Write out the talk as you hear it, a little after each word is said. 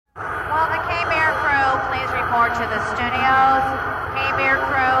report to the studios. K-Beer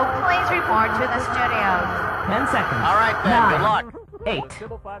crew, please report to the studios. 10 seconds. All right, then. Good luck.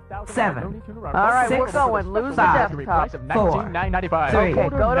 8, 7, All right, 6, we're going. Lose the 5, desktop. 4, 1995. 3, Okay, go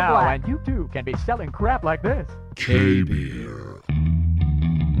to now, black. and you too can be selling crap like this. K-Beer.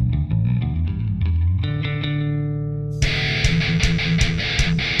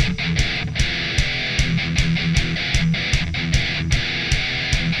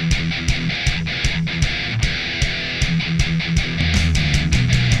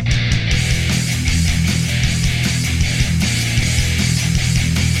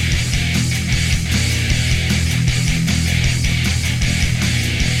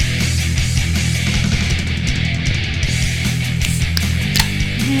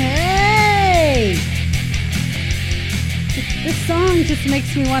 Hey! This song just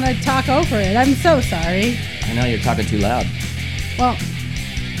makes me want to talk over it. I'm so sorry. I know you're talking too loud. Well,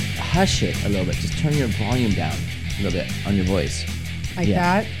 Hush it a little bit. Just turn your volume down a little bit on your voice. like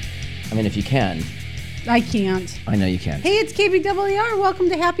Yeah. that. I mean, if you can. I can't. I know you can. Hey, it's KBWR. Welcome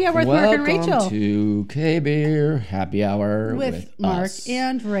to Happy Hour with Mark and Rachel. Welcome to K-Beer Happy Hour with Mark us.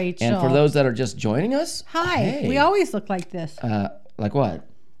 and Rachel. And for those that are just joining us, Hi. hey. We always look like this. Like what?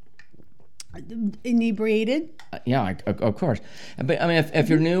 Inebriated. Yeah, of course. But I mean, if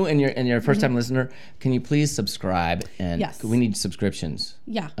you're new and you're a first-time listener, can you please subscribe? And Yes. we need subscriptions.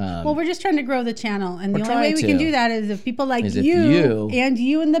 Yeah. Well, we're just trying to grow the channel. And the we're only way trying we can to. do that is if people like Is if you you- and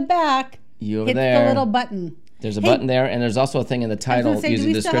you in the back You over hit there. the little button. There's a Hey, button there, and there's also a thing in the I was title gonna say, using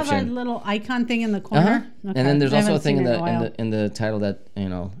do we still have our description. little icon thing in the corner? Okay. And then there's I also a haven't thing seen in it in a while. the title that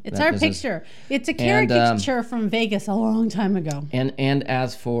It's that our is- picture. It's a And, caricature from Vegas a long time ago. And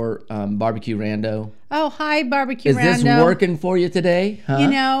as for barbecue rando, Oh, hi, Barbecue is this Rando. working for you today? Huh? You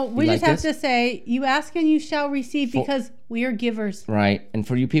know, we You just like have this? to say, you ask and you shall receive because we are givers. Right, and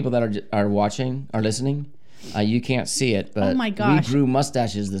for you people that are watching, are listening, you can't see it, but Oh my gosh. we grew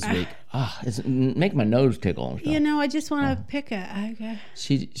mustaches this week. It's make my nose tickle. You know, I just want to pick it. Okay.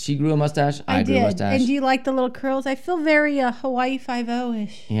 She grew a mustache. I grew a did. mustache. And do you like the little curls? I feel very Hawaii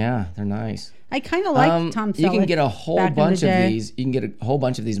 5-0-ish. Yeah, they're nice. I kind of like Tom Selleck. You can get a whole back in bunch the of day. these. You can get a whole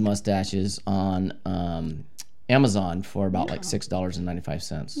bunch of these mustaches on Amazon for about like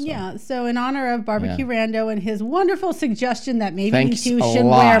 $6.95. So. Yeah, so in honor of Barbecue Rando and his wonderful suggestion that maybe Thanks you two a should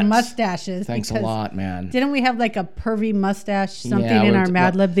lot. wear mustaches. Thanks a because lot, man. Didn't we have like a pervy mustache something Yeah, in we our were-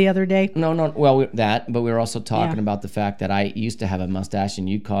 Mad Lib the other day? No. Well, that, but we were also talking Yeah. about the fact that I used to have a mustache and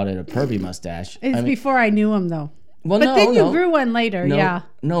you called it a pervy mustache. It's before I knew him though. Well, But no, then you no. grew one later, No, yeah.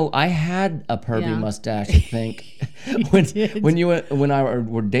 No, I had a pervy Yeah. mustache. I think when I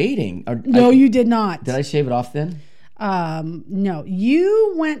were dating. No, you did not. Did I shave it off then? No,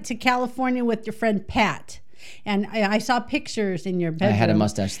 you went to California with your friend Pat, and I saw pictures in your bedroom. I had a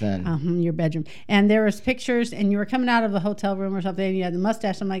mustache then. Your bedroom, and there was pictures, and you were coming out of a hotel room or something, and you had the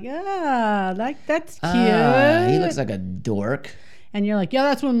mustache. I'm like, that's cute. He looks like a dork. And you're like, yeah,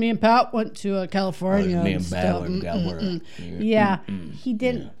 that's when me and Pat went to California. Me and and Pat stuff. went to California. Yeah, he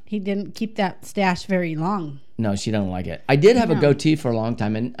didn't. He didn't keep that stash very long. No, she don't like it. I did have a goatee for a long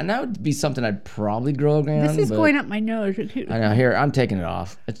time, and that would be something I'd probably grow again. This is but going up my nose. I know. Here, I'm taking it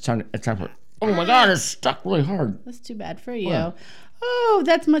off. It's time for. Oh my God, it's stuck really hard. That's too bad for you. Wow. Oh,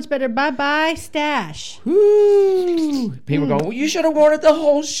 that's much better. Bye-bye, stash. Woo. People go, well, you should have worn it the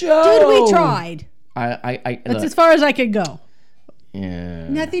whole show. Dude, we tried. That's That's as far as I could go. Yeah.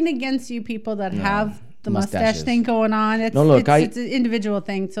 Nothing against you people that have the mustache Mustaches. thing going on. It's, No, look, it's an individual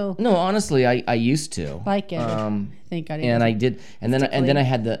thing. So No, honestly, I used to. like it. Thank God. And I did, and then I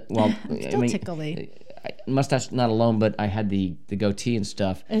had the Still tickly. mustache not alone, but I had the goatee and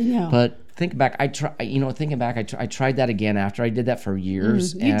stuff. I know. But thinking back, I tried that again after I did that for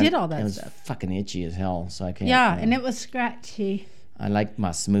years. You and did all that it was stuff. fucking itchy as hell, so I can't. Yeah, and it was scratchy. I like my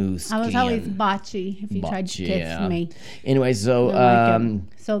smooth skin. I was always botchy if you tried to kiss me. Anyway, so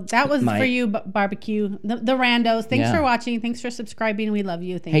So that was for you, barbecue. The randos. Thanks Yeah. for watching. Thanks for subscribing. We love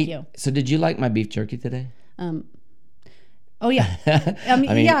you. Thank hey, you. so did you like my beef jerky today? Oh yeah,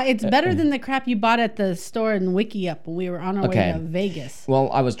 yeah. It's better than the crap you bought at the store in Wiki Up when we were on our way to Vegas. Well,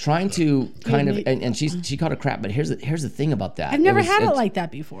 I was trying to kind of, and she called it crap. But here's the thing about that. I've never had it like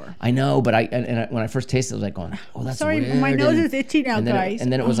that before. I know, but when I first tasted it, I was like going, oh, that's Sorry, weird. my nose is itchy now, and then guys.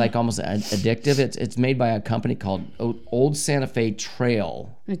 and then it was like almost addictive. It's made by a company called Old Santa Fe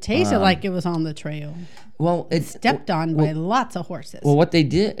Trail. It tasted like it was on the trail. Well, it's Stepped on by lots of horses. Well, what they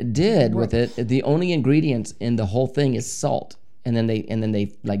did with it, the only ingredients in the whole thing is salt. and then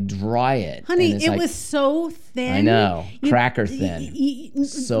they like dry it. Honey, and it like, was so thin. I know, cracker thin.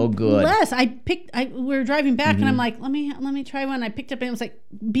 So good. We were driving back, and I'm like, let me try one. I picked up, and it was like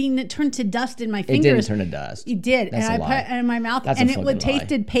it turned to dust in my fingers. It didn't turn to dust. It did, That's and a I lie. put it in my mouth, That's and a it fucking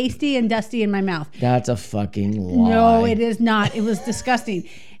tasted pasty and dusty in my mouth. That's a fucking lie. No, it is not. It was disgusting.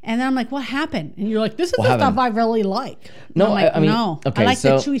 And then I'm like, what happened? And you're like, this is the stuff I really like. No, I'm like, I mean, no. okay, I like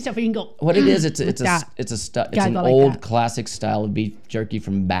so the chewy stuff where you can go. What it is, it's an old classic style of beef jerky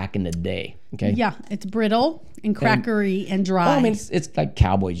from back in the day. Okay. Yeah, it's brittle and crackery and dry. Well, I mean, it's like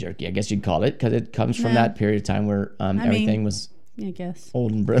cowboy jerky, I guess you'd call it, because it comes from that period of time where everything was, I guess,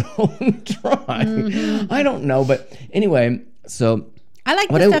 old and brittle and dry. I don't know, but anyway, so I like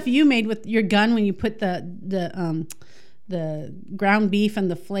the stuff you made with your gun when you put the ground beef and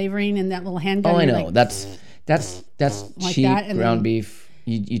the flavoring and that little handgun. Oh, I know. Like, that's like cheap that, ground beef.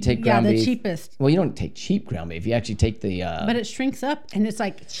 You take ground beef. Yeah, the cheapest. Well, you don't take cheap ground beef. You actually take the. But it shrinks up and it's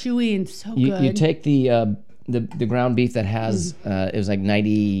like chewy and so good. You take the ground beef that has it was like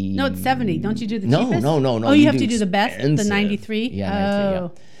 90. No, it's 70. Don't you do the no, cheapest? No. Oh, you have to do the best, the 93. Yeah, 93. Yeah.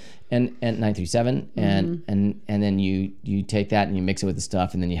 And 937, and then you take that and you mix it with the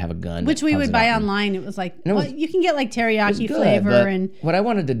stuff, and then you have a gun. Which we would buy online. It was like, you can get like teriyaki good, flavor and what I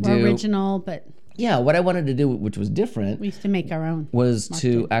wanted to do original, but yeah, what I wanted to do, which was different, we used to make our own. Was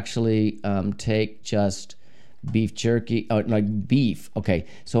to actually take just beef jerky, like beef. Okay,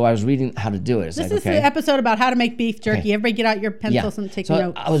 so I was reading how to do it. This is the episode about how to make beef jerky. Okay. Everybody get out your pencils and take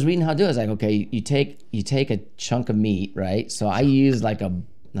notes. I was reading how to do it. It's like, okay, you take a chunk of meat, right? So I used like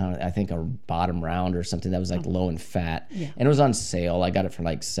I think a bottom round or something that was like low in fat, and it was on sale. I got it for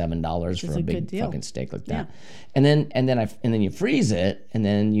like $7 for a big fucking steak like that. And then you freeze it, and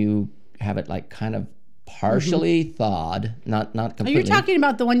then you have it like kind of partially thawed, not completely. Oh, you're talking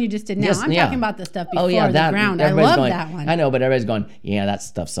about the one you just did now. Yes, I'm talking about the stuff before the ground. I love that one. I know, but everybody's going, yeah, that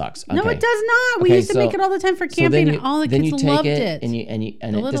stuff sucks. Okay. No, it does not. We used to make it all the time for camping, and all the kids loved it. And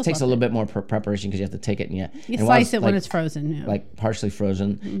it just takes a little bit more preparation because you have to take it and you slice it when it's frozen, like partially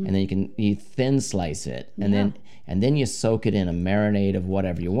frozen, and then you thin slice it, and then you soak it in a marinade of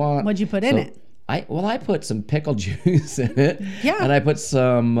whatever you want. What'd you put in it? I put some pickle juice in it. Yeah. And I put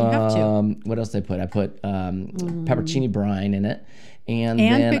some, what else did I put? I put peppercini brine in it. And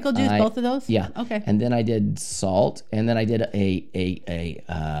then pickle juice, both of those? Yeah. Okay. And then I did salt, and then I did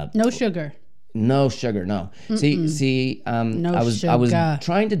a no sugar. No sugar, no. See, I was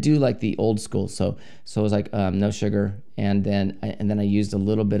trying to do like the old school, so it was like no sugar, and then I used a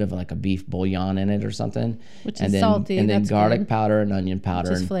little bit of like a beef bouillon in it or something, which is salty, and then garlic good. powder and onion powder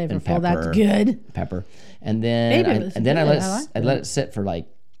which is flavorful. and pepper. That's good. Pepper, and then I let it sit for like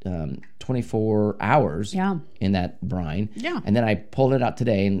 24 hours in that brine. Yeah. And then I pulled it out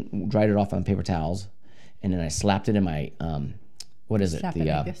today and dried it off on paper towels, and then I slapped it in my what is it?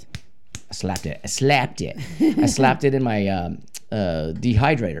 I slapped it. I slapped it in my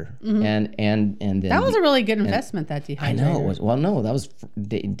dehydrator, and then that was a really good investment. That dehydrator. I know. That was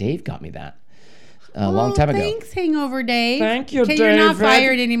Dave got me that a long time ago. Thanks, Hangover Dave. Thank you, David. You're not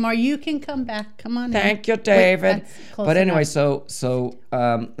fired anymore. You can come back. Come on. Thank you, David. But anyway, enough. so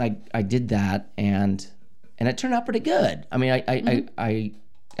I did that, and it turned out pretty good. I mean, I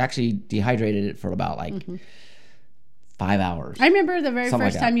actually dehydrated it for about like 5 hours. I remember the very Something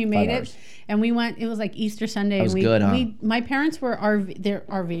first like time you made 5 it, hours. and we went. It was like Easter Sunday. That was good, huh? My parents were they're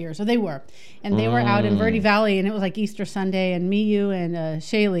RVers, or they were, and they were out in Verde Valley, and it was like Easter Sunday, and me, you, and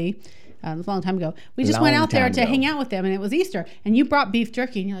Shaylee. It was a long time ago. We just went out there to hang out with them, and it was Easter. And you brought beef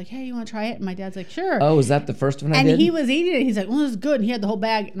jerky, and you're like, "Hey, you want to try it?" And my dad's like, "Sure." Oh, was that the first one I did? And he was eating it. He's like, "Well, this is good." And he had the whole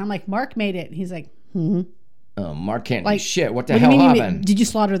bag, and I'm like, "Mark made it." And he's like, Oh, Mark can't do shit. What the do hell you mean happened? Did you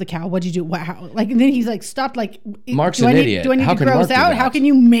slaughter the cow? What'd you do? What, how? Like, and then he's like, stopped. Like, Mark's an idiot. Do I need How to can gross Mark do out? that? How can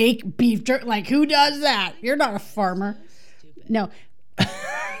you make beef jerky? Like, who does that? You're not a farmer. No.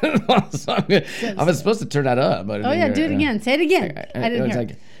 I was supposed to turn that up, but do it again. Say it again. I didn't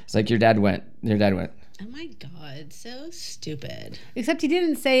hear. It's like your dad went. Oh my God, so stupid. Except he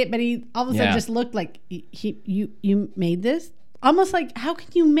didn't say it, but he all of a sudden just looked like you made this. Almost like, how can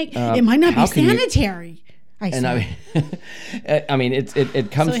you make it? Might not be sanitary. I mean,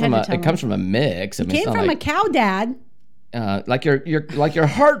 it comes from a mix. I mean, came from a cow, Dad. Like your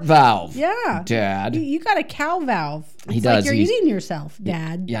heart valve. Yeah, Dad. You got a cow valve. It's he does. Like you're eating yourself,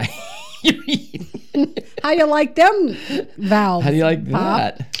 Dad. Yeah. How you like them valves? How do you like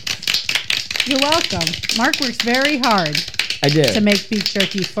Pop? that? You're welcome. Mark works very hard. I did to make beef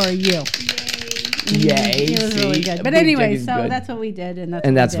jerky for you. Yay! It was really good. But Boot anyway, Juggy's so good. that's what we did, and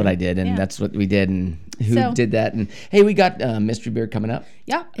That's what I did, and that's what we did, and who So- did that? And hey, we got mystery beer coming up.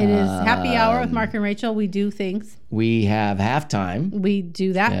 Yeah, it is happy hour with Mark and Rachel. We do things. We have halftime. We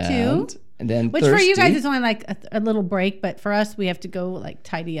do that too. And then Which Thirsty. for you guys is only like a little break, but for us, we have to go like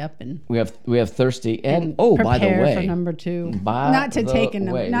tidy up and we have Thirsty and by the prepare way, for number 2. by Not to the take a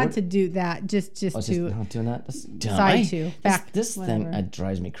way, not what- to do that, just Just to. not doing that. That's dumb. Side two. Back, This thing whatever.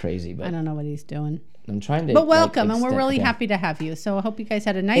 drives me crazy, but I don't know what he's doing. I'm trying to. But welcome, and we're extend- really okay. happy to have you. So I hope you guys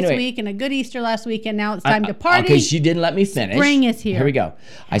had a nice Anyway. week and a good Easter last week, and now it's time to party. Okay, she didn't let me finish. Spring is here. Here we go.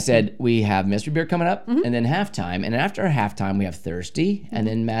 I said we have mystery beer coming up, and then halftime, and after halftime we have Thirsty, and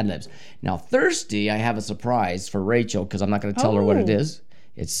then Mad Libs. Now Thirsty, I have a surprise for Rachel because I'm not going to tell her what it Oh. is.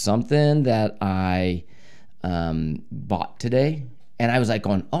 It's something that I bought today, and I was like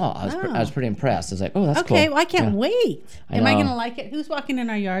going, I was pretty impressed. I was like, oh, that's cool. Okay, well, I can't Yeah. wait. Am I know. going to like it? Who's walking in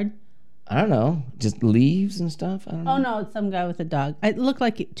our yard? I don't know, just leaves and stuff. I don't know. Oh no, it's some guy with a dog. It looked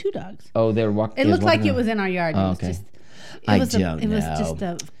like 2 dogs. Oh, they were walking. It looked like it was in our yard. It was okay. just. I was don't It was know. just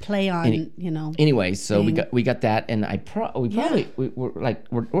a play on, Anyway, so thing. we got that, and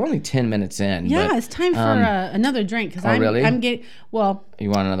we're only 10 minutes in. Yeah, but, it's time for another drink because really? I'm getting. Well,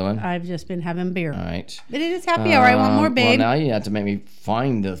 You want another one? I've just been having beer. All right. But it is happy hour. I want more, babe. Well, now you have to make me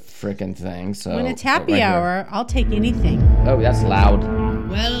find the frickin' thing. So When it's happy right here. hour, I'll take anything. Oh, that's loud.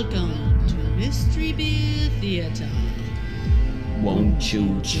 Welcome to Mystery Beer Theater. Won't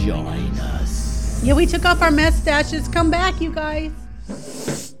you join us? Yeah, we took off our mustaches. Come back, you guys.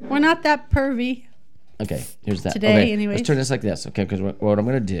 We're not that pervy. Okay, here's that. Today, okay, anyways. let's turn this like this. Okay, because what I'm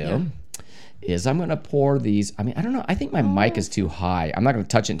going to do is I'm going to pour these. I mean, I don't know. I think my mic is too high. I'm not going to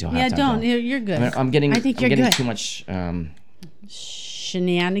touch it until Yeah, halftime, don't. though. You're good. I'm getting. I think I'm you're getting good. too much.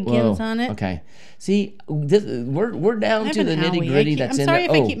 Shenanigans on it. Okay. See, we're down I have to the an owie. nitty gritty that's I'm in sorry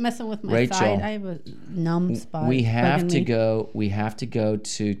there. if I keep messing with my Rachel, side. I have a numb spot. we have bugging to me. go. We have to go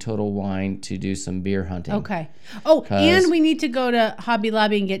to Total Wine to do some beer hunting. Okay. Oh, 'Cause- and we need to go to Hobby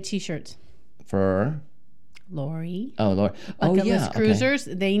Lobby and get T-shirts. For Lori. oh Lord. Oh Bucket yeah. List Okay. Cruisers.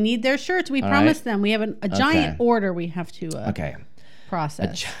 They need their shirts. We All promised right. them. We have a giant order we have to Okay.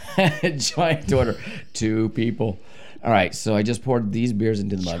 process. Giant order. 2 people. All right. So I just poured these beers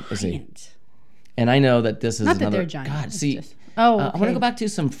into the mug. Let's see. Giant. And I know that this is Not that another. they're giant. God, It's see. just- oh, I want to okay. go back to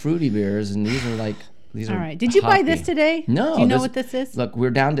some fruity beers, and these are like these are. All right. Did you buy this hoppy. today? No. Do you know what this is? Look, they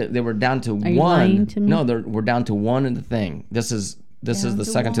were down to you one. lying to me? No, we're down to one in the thing. This is the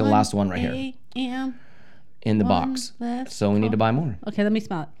second to the last one right here A.M. in the box. left So we need to buy more. Okay, let me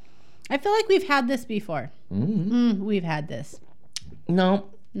smell it. I feel like we've had this before. We've had this. No.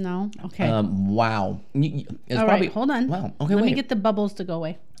 No? Okay. Wow. It's All probably, right, hold on. Wow. Okay, Let wait. me get the bubbles to go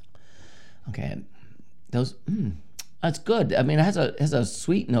away. Okay. Those. That's good. I mean, it has a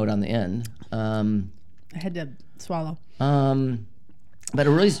sweet note on the end. I had to swallow. But a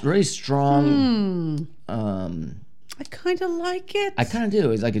really strong. I kind of like it. I kind of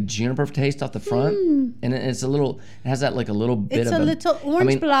do. It's like a juniper taste off the front, and it's a little. It has that like a little bit It's of a little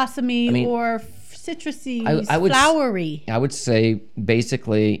orange blossomy I mean, or citrusy, I would flowery. I would say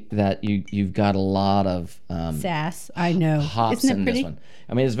basically that you've got a lot of Sass. I know. hops Isn't it in pretty? this one.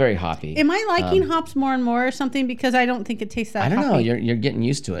 I mean, it's very hoppy. Am I liking hops more and more or something because I don't think it tastes that I don't know. hoppy? You're getting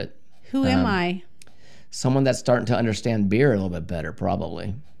used to it. Who am I? Someone that's starting to understand beer a little bit better,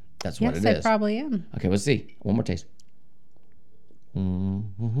 probably. That's what Yes, it I is. probably am. Okay, let's see. One more taste.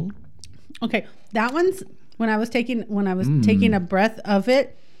 Okay, that one's when I was taking taking a breath of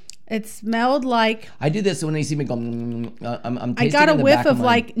it. It smelled like I do this when you see me go. I'm I tasting got a in the whiff back of my-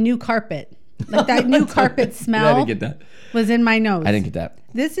 like new carpet. Like that new carpet I smell didn't get that. was in my nose. I didn't get that.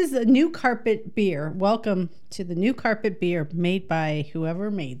 This is a new carpet beer. Welcome to the new carpet beer made by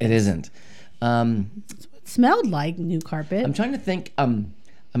whoever made it. It isn't. It smelled like new carpet. I'm trying to think.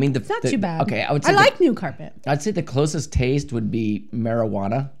 I mean, It's not too bad. Okay, I would say I like new carpet. I'd say the closest taste would be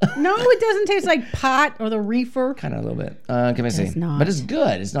marijuana. No, it doesn't taste like pot or the reefer. Kind of a little bit. Can I see? does not. But it's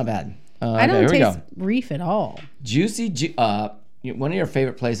good. It's not bad. I don't here we taste go. reef at all. Juicy. One of your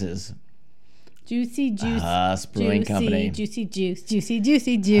favorite places. Juicy juice. Huss Brewing Company. Juicy juice. Juicy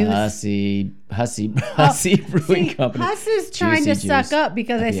juicy juice. Hussy Brewing Company. Huss is trying Juicy to suck juice. up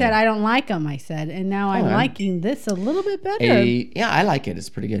because I said Yeah. I don't like them. I said, and now I'm yeah. liking this a little bit better. Yeah, I like it. It's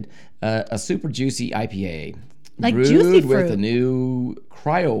pretty good. A super juicy IPA. Like brewed juicy with fruit. the new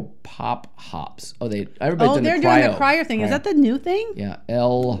cryo pop hops. Everybody's Oh, doing they're the doing cryo. the crier thing. Is that the new thing? Yeah,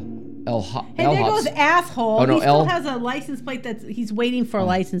 L Hey, there hops. goes asshole. Oh, no, he still L- has a license plate he's waiting for a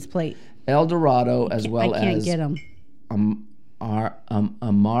license plate. El Dorado as well I can't as get him.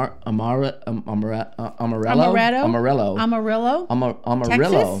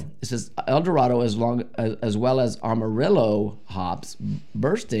 Amarillo. It says El Dorado as well as Amarillo hops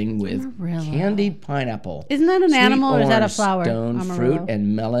bursting with candied pineapple. Isn't that an animal or is that a flower? Stone Amarillo. fruit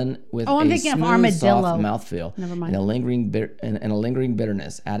and melon with I'm a thinking of smooth, armadillo. soft mouthfeel. Never mind. And a lingering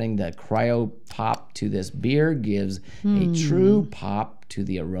bitterness. Adding the cryo pop to this beer gives a true pop to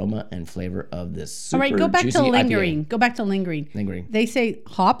the aroma and flavor of this super All right, go back juicy to lingering. IPA. Go back to lingering. Lingering. They say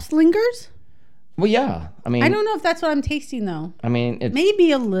hops lingers? Well, yeah. I mean, I don't know if that's what I'm tasting though. I mean, it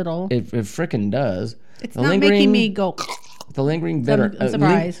Maybe a little. it frickin' does. It's not making me go. The lingering bitter. I'm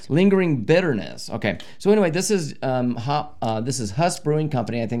surprised. Lingering bitterness. Okay. So anyway, this is This is Huss Brewing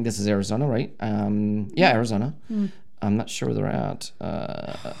Company. I think this is Arizona, right? Yeah, Arizona. I'm not sure where they're at.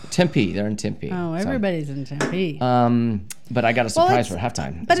 Tempe. They're in Tempe. Oh, everybody's in Tempe. But I got a surprise for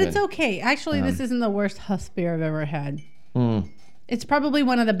halftime. But That's it's good. okay. Actually, this isn't the worst Huss beer I've ever had. It's probably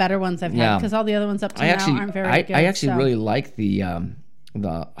one of the better ones I've had Yeah. because all the other ones up to now aren't very good. I actually so. really like the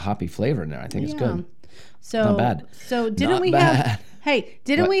hoppy flavor in there. I think it's good. So Not bad. So didn't Not we bad. have? Hey,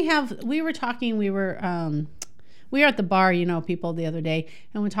 didn't we have? We were talking. We were at the bar, people, the other day,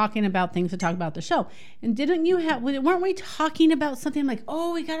 and we're talking about things to talk about the show. And didn't you have? Weren't we talking about something like,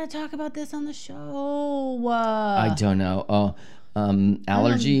 oh, we got to talk about this on the show? I don't know. Oh,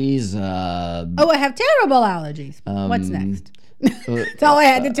 allergies. I have terrible allergies. What's next? That's all I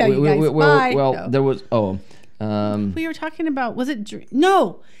had to tell you guys. Bye. Well, No. there was. We were talking about. Was it?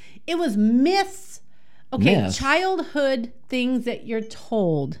 No, it was myths. Okay, Myths? childhood things that you're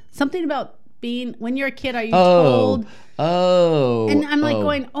told. Something about being when you're a kid. Are you told? And I'm like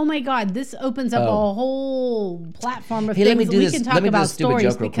going, oh my God, this opens up a whole platform of Hey, things let me do we this. can talk Let me do about this stupid stories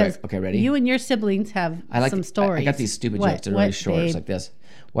joke real because quick. Okay, ready? you and your siblings have some stories. I got these stupid jokes that are really short. It's like this.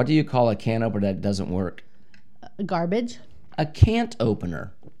 What do you call a can opener that doesn't work? Garbage. A can't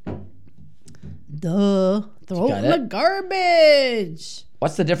opener. Duh. Throw it got in the it? garbage.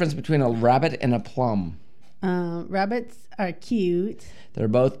 What's the difference between a rabbit and a plum? Rabbits are cute. They're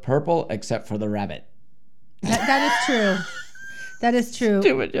both purple except for the rabbit. That is true. That is true.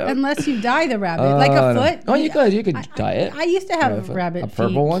 Stupid joke. Unless you dye the rabbit, like a no. foot. Oh, you could dye it. I used to have a rabbit a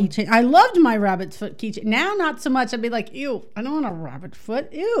purple one? keychain. I loved my rabbit's foot keychain. Now, not so much. I'd be like, ew, I don't want a rabbit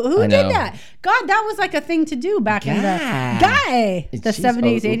foot. Ew, who I did know. that? God, that was like a thing to do back in the Jeez.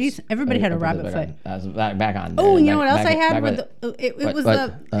 70s, Oh, 80s. oops. Everybody had a I put rabbit it foot. That was back on. Oh, you know back- what else back- I had? back With with- it was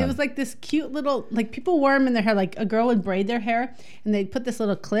it was like this cute little, like people wore them in their hair. Like a girl would braid their hair and they'd put this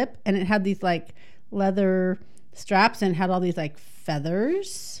little clip and it had these like leather straps and had all these like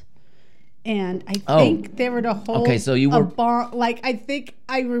feathers. And I think they were to hold Okay, so you were- a bomb. Like I think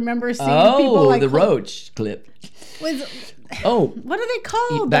I remember seeing people like the roach clip. Was, Oh, what are they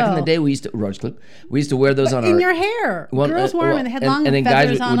called? back in the though? day, we used to roach clip. We used to wear those on in our your hair. well, Girls wore them and they had long and then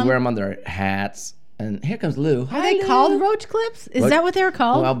feathers guys on would them. wear them on their hats. And here comes Lou. Are they called roach clips? Is that what they were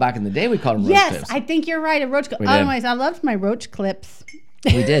called? Well, back in the day, we called them roach Yes, clips. I think you're right. A roach clip. We did. Otherwise, I loved my roach clips.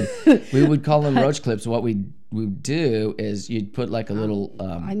 We did. We would call them roach clips. What we would do is you'd put like a little.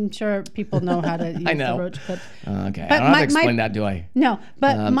 I'm sure people know how to use know. the roach clips. Okay, But I don't have to my- explain that, do I? No,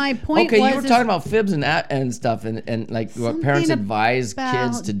 but my point Okay, was you were talking about fibs and stuff, and like what parents something advise about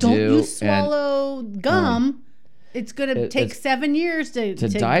kids to don't do. you swallow gum. It's going to take it's 7 years to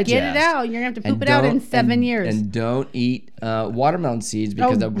digest. get it out. You're going to have to And poop it out in don't- 7 years. And don't eat watermelon seeds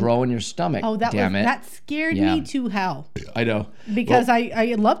because they'll grow in your stomach. Oh, that scared Yeah. me to hell I know. because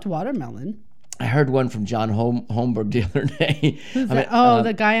I loved watermelon. I heard one from John Holmberg the other day.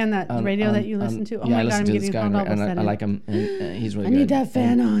 The guy on that radio that you listen to. Oh yeah, my I God, listen I'm to this getting guy, hot all of a and sudden. I like him. And he's really I good. need that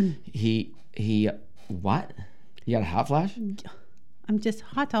fan And on. He what? You got a hot flash? I'm just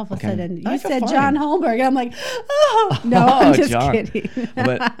hot all of a sudden. You I feel said fine. John Holmberg. And I'm like, oh, no, I'm just John. kidding.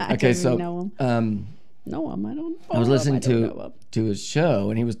 But I okay, don't so even know him. No, I don't. I was listening to his show,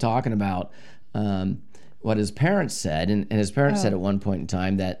 and he was talking about what his parents said, and his parents said at one point in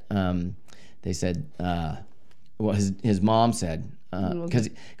time that they said, well, his mom said, because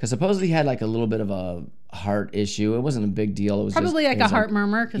supposedly he had like a little bit of a heart issue. It wasn't a big deal. It was Probably just, like a heart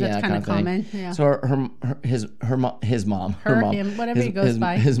murmur because that's kind of thing. common. Yeah. So his mom, him, whatever he goes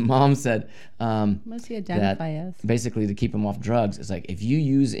by. his mom said, What does he identify as? basically to keep him off drugs, it's like if you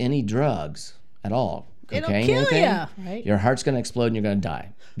use any drugs at all, It'll cocaine, kill anything, ya, right? your heart's going to explode and you're going to die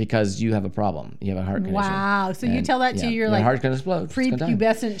because you have a problem. You have a heart condition. Wow. So you And, tell that to your like heart's going to explode. It's gonna die.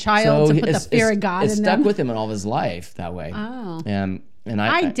 prepubescent child to put the fear of God it's in stuck them? with him in all of his life that way. Oh. And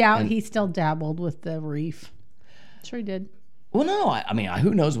I doubt and- he still dabbled with the reef. Sure he did. Well, no, I mean,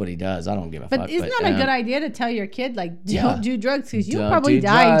 who knows what he does? I don't give a fuck. But isn't that a good idea to tell your kid, like, don't do drugs because you'll don't probably do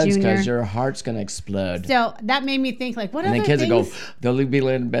die, drugs Junior? because your heart's gonna explode. So that made me think, like, what And other then kids things? will go, they'll be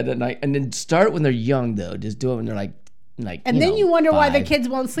laying in bed at night, and then start when they're young though. Just do it when they're like, and then you wonder why the 5. kids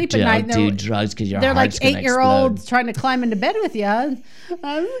won't sleep at Don't night. do drugs because your They're like heart's gonna 8-year-olds explode. trying to climb into bed with you.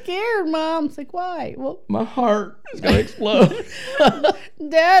 I'm scared, Mom. It's like, why? Well, My heart is gonna explode.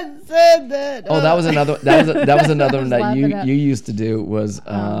 Dad said that. Oh, that was another. That was another one that laughing at- you used to do was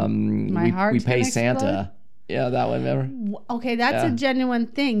my we heart's pay gonna Santa. explode? Yeah, that one. Remember? Okay, that's a Yeah. genuine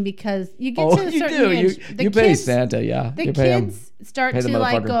thing because you get Oh, to a you certain do. age. You pay Santa. Yeah. The You pay him. kids start Pay the to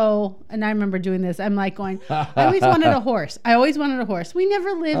like motherfucker. go, and I remember doing this. I'm like going, I always wanted a horse. I always wanted a horse. We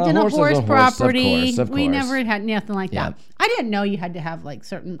never lived in a horse is a horse horse, of property. course, of We course. never had nothing like Yeah. that. I didn't know you had to have like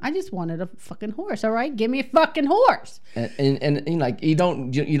certain. I just wanted a fucking horse. All right, give me a fucking horse. And like you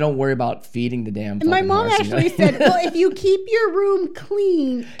don't worry about feeding the damn. And my fucking mom horse, you know? actually said, "Well, if you keep your room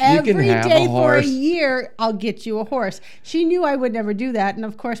clean every have day a for a horse." year, I'll get you a horse." She knew I would never do that, and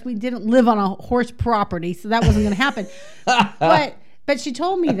of course, we didn't live on a horse property, so that wasn't going to happen. But she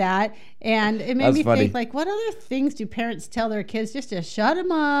told me that, and it made That's me funny. think, like, what other things do parents tell their kids just to shut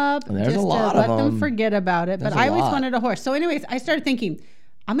them up, There's just a lot to of let them them. forget about it? There's But a I always lot. wanted a horse. So, anyways, I started thinking,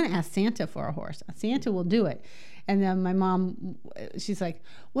 I'm going to ask Santa for a horse. Santa will do it. And then my mom, she's like,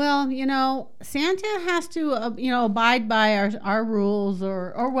 well, Santa has to, abide by our rules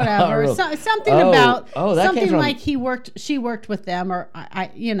or whatever. rules. Something Oh, about oh, that came something from- like she worked with them or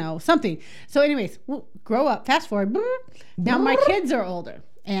something. So anyways, we'll grow up, fast forward. Now my kids are older.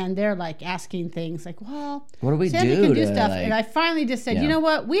 And they're like asking things like, well, What do we Santa do can do to, stuff. like- And I finally just said, Yeah. you know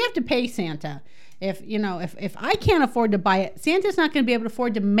what? We have to pay Santa. If I can't afford to buy it, Santa's not going to be able to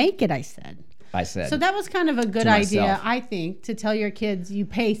afford to make it, I said. So that was kind of a good idea, myself. I think, to tell your kids you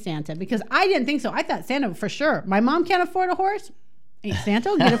pay Santa because I didn't think so. I thought Santa for sure. My mom can't afford a horse. Hey,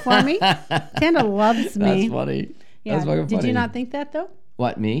 Santa will get it for me. Santa loves me. That's funny. Yeah. That's fucking Did funny. you not think that though?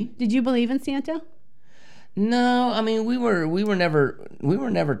 What, me? Did you believe in Santa? No, I mean we were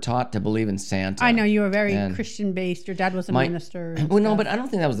never taught to believe in Santa. I know you were very And Christian based. Your dad was a minister. and Well, no, stuff. but I don't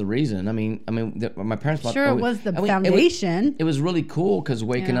think that was the reason. I mean, my parents. Sure, it was the foundation. It was really cool because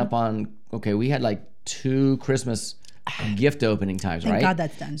waking Yeah. up on we had like 2 Christmas gift opening times, Thank right? God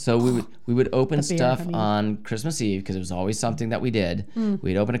that's done. So we would open beer, stuff I mean. on Christmas Eve because it was always something that we did.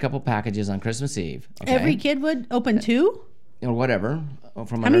 We'd open a couple packages on Christmas Eve. Okay? Every kid would open 2? or whatever.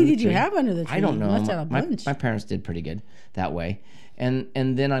 From How under many the did you tree. have under the tree? I don't You know. must have a My, bunch. my parents did pretty good that way. And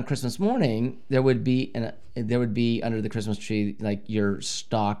then on Christmas morning there would be under the Christmas tree like your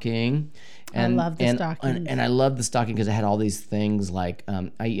stocking. And, love the stockings. And I love the stocking because it had all these things like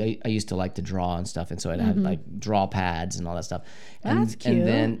I used to like to draw and stuff, and so it had like draw pads and all that stuff. And, Mm-hmm. That's cute. And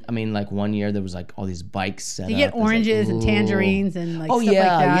then I mean like one year there was like all these bikes set You up. get It's like, oranges and ooh. tangerines and like Oh, stuff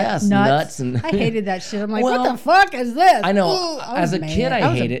yeah, like that. yes, nuts and- I hated that shit. I'm like, Well, what the fuck is this? I know. Ooh, I As was a kid, mad. I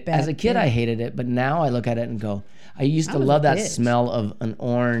was a hate it. bad As a kid, I hated it. But now I look at it and go, I used to was a love that bitch. smell of an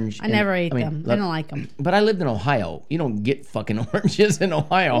orange. I never ate them. I don't like them. But I lived in Ohio. You don't get fucking oranges in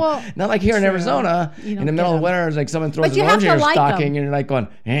Ohio. Well, Not like here in true. Arizona. You In don't the middle get of winter, it's like someone throws But you an orange have in to your like 'em. stocking, and you're like going,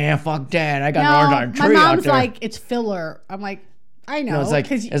 fuck that. I got an No, orange on a my tree out mom's there. like, it's filler. I'm like, I know. No, it's like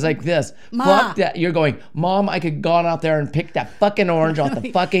 'cause this. Ma. Fuck that. You're going, Mom, I could gone out there and pick that fucking orange off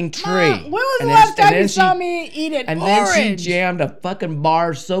the fucking tree. Ma, when was the And last then- time and you then saw she- me eat it And orange? then she jammed a fucking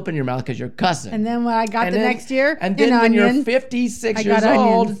bar of soap in your mouth because you're cussing. And then when I got And the then- next year, and an then when you're onion. 56 I years got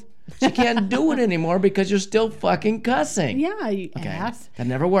old, onions. she can't do it anymore because you're still fucking cussing. Yeah, you Okay, ass. that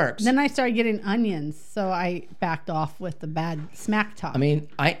never works. Then I started getting onions, so I backed off with the bad smack talk. I mean,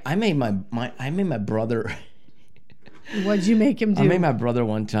 I made my brother. What'd you make him do? I made my brother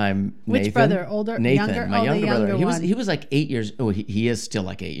one time. Which Nathan, brother? Older? Nathan, Younger? my Oh, the younger brother. younger He one. was like 8 years. Oh, he is still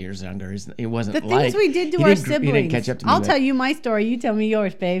like 8 years younger. He wasn't the like things we did to he our didn't- siblings. He didn't catch up to me. I'll but- tell you my story. You tell me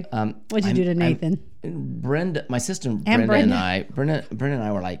yours, babe. What'd you do to Nathan? Brenda, my sister Brenda Brenda. and I, Brenda and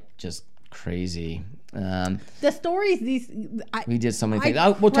I were like just crazy. The stories, We did so many I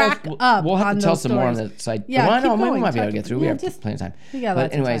things. We'll crack up we'll have on to tell those some more on stories. the side. Yeah, well, I keep know maybe we going. might be able to Talk- get through. We yeah, have just- plenty of time. we got But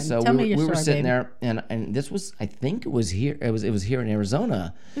lots of anyway, time. so Tell me we your were story, sitting babe. there, and this was I think it was here. It was here in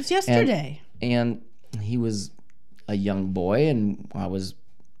Arizona. It was yesterday. And he was a young boy, and I was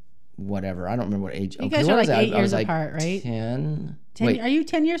whatever. I don't remember what age. You guys are what was like I? 8 I was years like apart, right? 10. 10, Wait, are you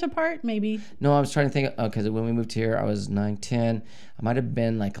 10 years apart? Maybe. no, I was trying to think. Because when we moved here, I was 9, 10. I might have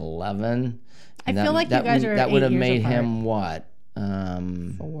been like 11. I And feel like you guys are That would 8 have years made apart. him what?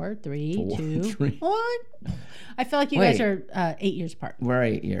 4, 3, Four, 2, three. 1. I feel like you guys are 8 years apart. We're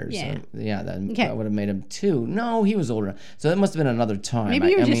 8 years. Yeah. So, yeah, that Okay. would have made him 2. No, he was older. So that must have been another time. Maybe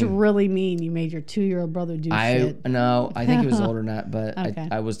you were I just mean, really mean. You made your 2-year-old brother do shit. No, I think he was older than that. But Okay.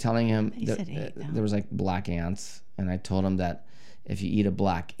 I was telling him He that said 8, though. there was like black ants, and I told him that if you eat a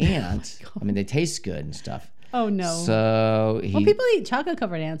black ant, I mean they taste good and stuff. Oh no. So he, Well, people eat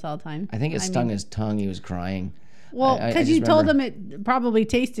chocolate-covered ants all the time. I think it stung his tongue. He was crying. Well, I because just you told remember- them it probably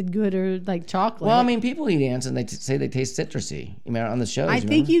tasted good or like chocolate. Well, I mean, people eat ants and they say they taste citrusy. You remember on the shows? I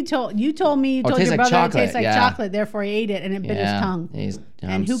think you told me you told it your tastes like brother it tastes chocolate, like yeah. chocolate, therefore he ate it and it bit his tongue.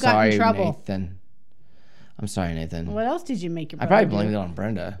 I'm who got in sorry, trouble? Nathan. I'm sorry, Nathan. What else did you make your I brother probably do? blamed it on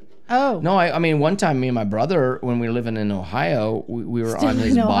Brenda. Oh, No, I mean, one time, me and my brother, when we were living in Ohio, we were Still on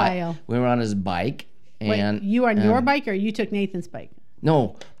his in bike. Ohio. We were on his bike, wait, and you on your bike or you took Nathan's bike?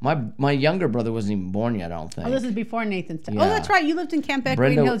 no, my younger brother wasn't even born yet. I don't think. Oh, this is before Nathan's time. Yeah. Oh, that's right. You lived in Camp Eck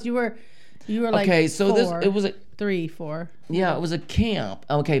Brenda- Green Hills. You were like okay, so 4, it was a 3, 4. yeah, it was a camp.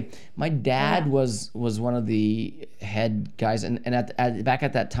 Okay, my dad was one of the head guys, and back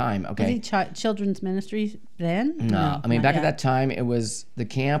at that time, Was okay. he children's ministries then? No, I mean not back yet. at that time, it was the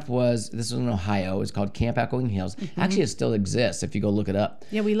camp was this was in Ohio. It's called Camp Echoing Hills. Actually, it still exists if you go look it up.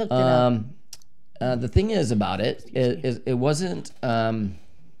 Yeah, we looked it up. The thing is about it is it wasn't.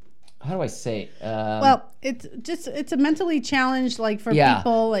 How do I say? Well, it's a mentally challenged like for Yeah.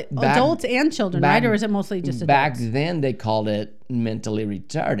 people like Back- adults and children, back- right? Or is it mostly just back adults? then they called it mentally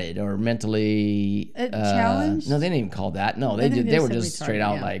retarded or mentally challenged? No, they didn't even call that. No, they think did. they They were said just retarded, straight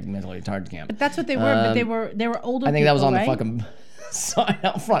out yeah. like mentally retarded camp. That's what they were, but they were older. I think that was on people, the right? fucking sign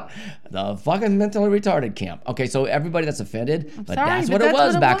out front. The fucking mentally retarded camp. Okay, so everybody that's offended, but sorry, that's but what it that's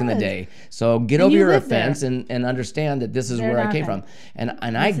was what it back in the was. day. So get over you your lived there. offense and understand that this is They're where I not came offended. from.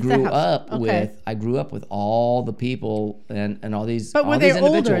 And I This is the grew house. up Okay. with all the people and all these. But all were they these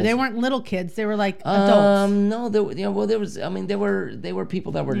older? individuals. They weren't little kids. They were like adults. No, there was. I mean, they were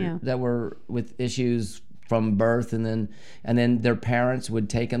people that were Yeah. that were with issues from birth, and then their parents would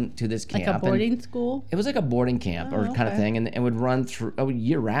take them to this camp. Like a and boarding school. it was like a boarding camp or kind of okay. thing, and it would run through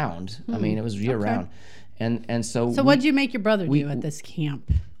year round. I mean, it was year round, and so. So what'd you make your brother we- do at this camp?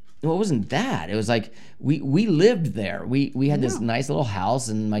 Well, it wasn't that. It was like we lived there. We had this nice little house,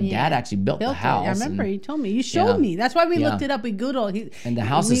 and my dad actually built the Built house. it. I remember and you told me. You showed Yeah. me. That's why we Yeah. looked it up. We Googled. And the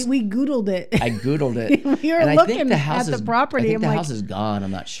house is- we Googled it. I googled it. We were and I looking think the house at the is, property. I think I'm the like- house is gone. I'm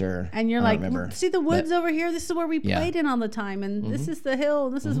not sure. And you're I like, don't remember. see the woods over here? This is where we Yeah. played in all the time. And this is the hill.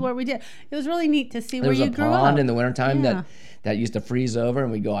 And this is where we did. It was really neat to see There where was you a grew pond up. in the wintertime Yeah. that used to freeze over,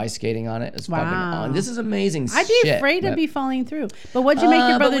 and we'd go ice skating on it. It's fucking Wow. on. This is amazing I'd be shit. afraid but- of be falling through. But what'd you make your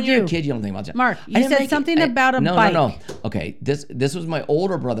but brother when do? you're a kid, you don't think about that. Mark, I you didn't said make it- something about a no, bike. No. Okay, this was my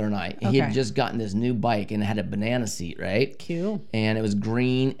older brother and I. He had Okay. just gotten this new bike, and it had a banana seat, right? Cool. And it was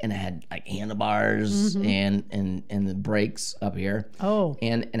green, and it had like handlebars and the brakes up here. Mm-hmm. Oh.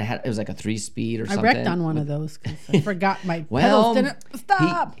 And it was like a 3-speed or I something. wrecked on one of those because I forgot my Well, pedals didn't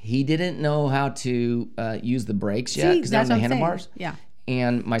stop. He didn't know how to use the brakes yet See, because they're on that's the what I'm saying. handlebars. Yeah.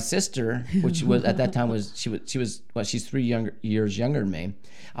 And my sister, which was at that time was she's 3 years younger than me.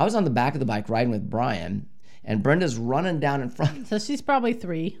 I was on the back of the bike riding with Brian, and Brenda's running down in front. So she's probably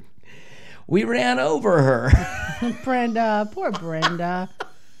 3. We ran over her. Brenda, poor Brenda.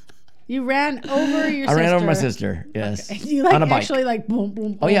 You ran over your I sister. ran over my sister. Yes, You like on a bike. actually like boom,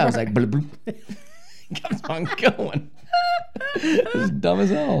 boom, boom. Oh yeah, I was like bloop, bloop. Kept on going. It was dumb as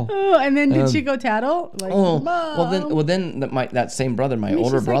hell. Oh, and then did she go tattle? Like, Oh, Mom. well then that same brother, my I mean,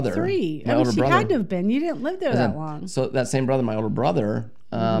 older she's brother, like 3. my I mean, older she brother. had to have been. You didn't live there that long. So that same brother, my older brother,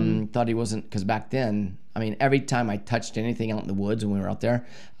 Mm-hmm. thought he wasn't, because back then, I mean, every time I touched anything out in the woods when we were out there,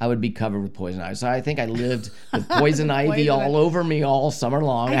 I would be covered with poison ivy. So I think I lived with poison ivy all over me all summer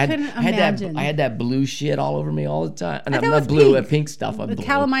long. I couldn't imagine. I had that blue shit all over me all the time. thought it Not was blue, pink. pink stuff. The blue.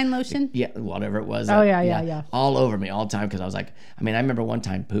 calamine lotion? Yeah, whatever it was. Oh, yeah. All over me all the time, because I was like, I mean, I remember one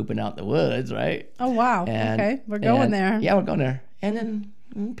time pooping out in the woods, right? Oh, wow. Okay. We're going there. Yeah, we're going there. And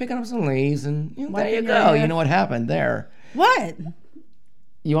then picking up some leaves, and there Wiping you your go. hair. You know what happened there. What?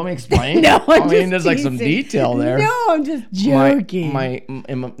 You want me to explain? No, I I'm mean, just there's like some teasing. detail there. No, I'm just joking.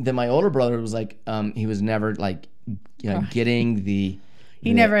 Then my older brother was like, he was never like, getting the.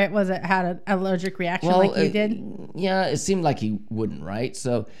 He never had an allergic reaction like you did? Yeah, it seemed like he wouldn't, right?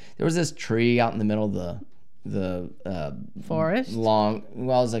 So there was this tree out in the middle of the Forest? it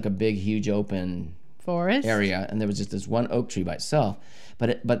was like a big, huge open Forest? area, and there was just this one oak tree by itself.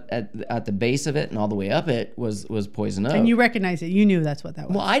 But at the base of it and all the way up it was poison oak. And you recognized it. You knew that's what that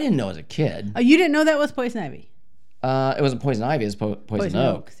was. Well, I didn't know as a kid. Oh, you didn't know that was poison ivy? It wasn't poison ivy. It was poison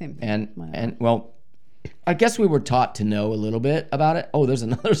oak. Same thing. And Whatever. and well, I guess we were taught to know a little bit about it. Oh, there's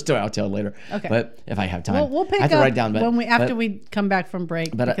another story I'll tell later. Okay. But if I have time, We'll pick I have to up write down. But, after we come back from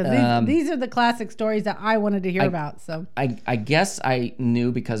break, but, because these are the classic stories that I wanted to hear about. So I guess I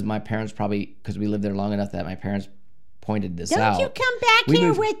knew because my parents because we lived there long enough that my parents pointed this out. Don't you come back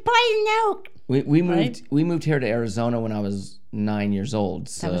here with poison oak. We moved here to Arizona when I was 9 years old.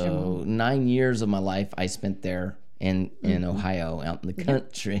 So 9 years of my life I spent there in Ohio, out in the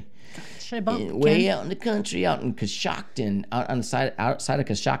country. Way out in the country, out in Coshocton, outside of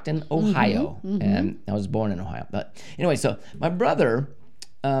Coshocton, Ohio. And I was born in Ohio. But anyway, so my brother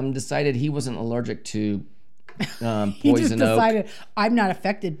decided he wasn't allergic to poison He just oak. decided, I'm not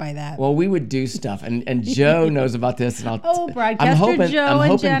affected by that. Well, we would do stuff, and Joe knows about this. And broadcaster Joe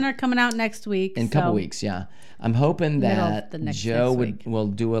and Jen are coming out next week. In a couple weeks, yeah. I'm hoping that Joe week. will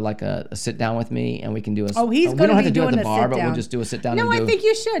do a sit down with me, and we can do a. Oh, he's we going don't to have be to do it doing at the a bar, but sit-down. we'll just do a sit down. No, I think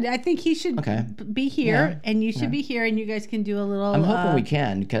you should. I think he should be here, and you should be here, and you guys can do a little. I'm hoping we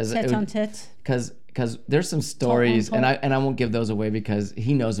can because because there's some stories, and I won't give those away because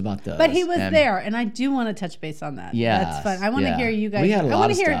he knows about those. But he was there, and I do want to touch base on that. Yeah, that's fun. I want to hear you guys. We had a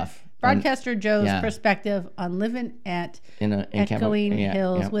lot of hear stuff. Broadcaster Joe's perspective on living at Echoing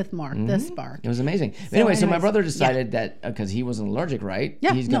Hills with Mark, the Spark. It was amazing. Anyway, so my brother decided that because he wasn't allergic, right?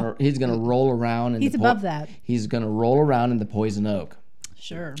 Yeah, he's gonna roll around. He's above that. He's gonna roll around in the poison oak.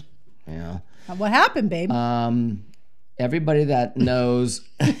 Sure. Yeah. What happened, babe? Everybody that knows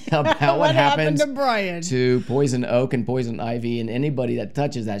about what happens to Brian, to poison oak and poison ivy, and anybody that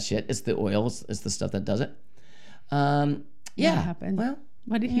touches that shit, it's the oils, it's the stuff that does it. What happened? Well,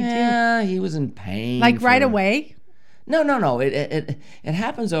 what did he do? Yeah, he was in pain. Like right away? No. It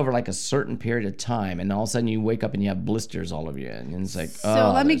happens over like a certain period of time, and all of a sudden you wake up and you have blisters all over you, and it's like,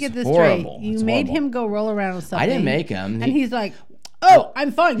 so let me get this horrible. straight. You made him go roll around with something. I didn't make him, and he's like, "Oh,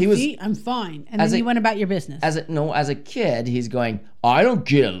 I'm fine. I'm fine." And then you went about your business. As a kid, he's going, "I don't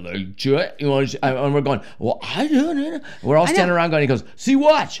get allergic to it." And we're going, "Well, I don't." We're all standing around going. He goes, "See,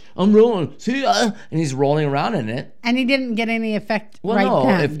 watch, I'm rolling. See," and he's rolling around in it. And he didn't get any effect. Well,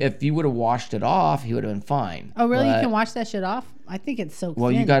 then. if you would have washed it off, he would have been fine. Oh, really? You can wash that shit off? I think it's so.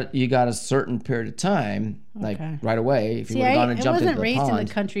 Well, you got a certain period of time, like right away. If you would have gone and jumped into the pond. I wasn't raised in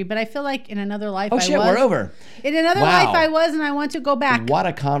the country, but I feel like in another life, we're over. In another life, I was, and I want to go back. What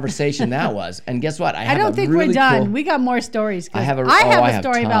a conversation that was! And guess what? I don't think we're done. We got more stories. I have a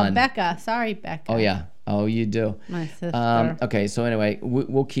story about Becca. Sorry, Becca. Oh yeah. Oh, you do. My sister. Okay, so anyway,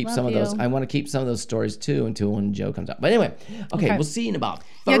 we'll keep some of those. I want to keep some of those stories too until when Joe comes out. But anyway, okay. We'll see you in about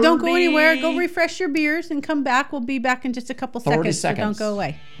 30... Yeah, don't go anywhere. Go refresh your beers and come back. We'll be back in just a couple seconds. So don't go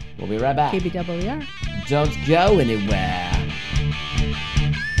away. We'll be right back. KBWR. Don't go anywhere.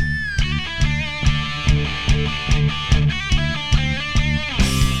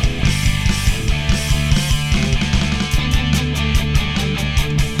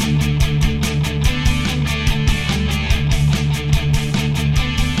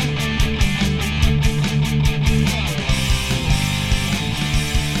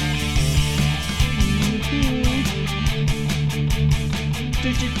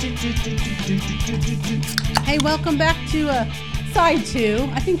 Hey, welcome back to side 2.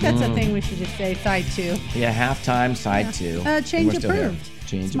 I think that's a thing we should just say, side 2. Yeah, halftime, side 2. Change approved.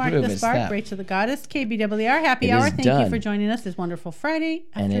 Change Mark approved. the Spark, Rachel the Goddess, KBWR, happy hour. Thank you for joining us this wonderful Friday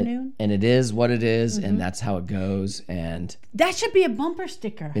afternoon. And it is what it is, and that's how it goes. And that should be a bumper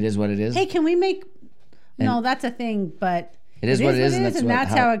sticker. It is what it is. Hey, can we make... No, that's a thing, but... It is what it is, and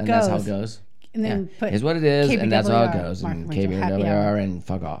that's how it goes. That's how it goes. And then put is what it is, KBWR, and that's how it goes. Mark, and KBWR and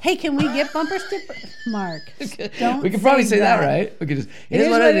fuck off. Hey, can we get bumper stickers? Mark, don't we could probably say that, right? We could just. It is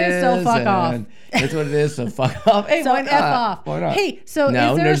what it is, so fuck off. It's what it is, so fuck off. Hey, so why not? F off. Why not? Hey, so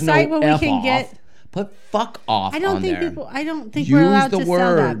is there a site where we can get? Put fuck off. I don't think there. people. I don't think we're allowed to word.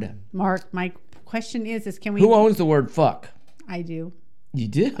 sell that. Mark, my question is can we? Who owns the word fuck? I do. You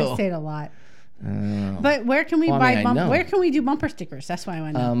do. I say it a lot. But where can we buy where can we do bumper stickers? That's why I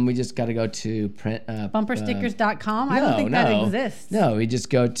want to know. We just got to go to print bumperstickers.com. I don't think that exists. No, we just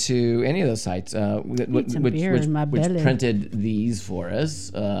go to any of those sites which printed these for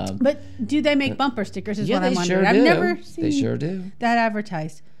us. But do they make bumper stickers is what I'm wondering. Sure I've do. never seen They sure do. that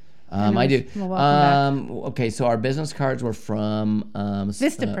advertised. I do. Well, okay, so our business cards were from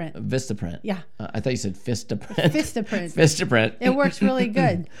Vistaprint. Vistaprint. Yeah. I thought you said Vistaprint. Vistaprint. Vistaprint. It works really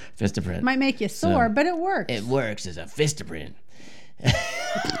good. Vistaprint. Might make you sore, but it works. It works as a Vistaprint.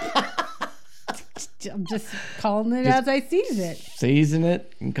 I'm just calling it as I season it. Season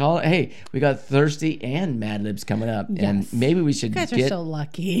it and call it. Hey, we got Thirsty and Mad Libs coming up. Yes. And maybe we should you guys get are so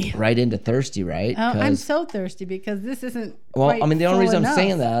lucky. Right into Thirsty, right? Oh, I'm so thirsty because this isn't the only reason I'm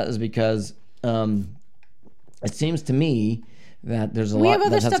saying that is because it seems to me that there's a lot. We have other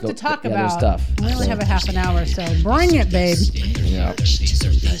that has stuff go- to talk yeah, about. There's stuff. We only have a half an hour, so bring it, babe. Yeah.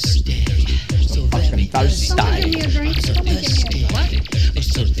 Someone give me a drink. Someone give me a what?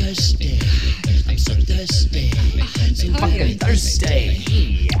 Fucking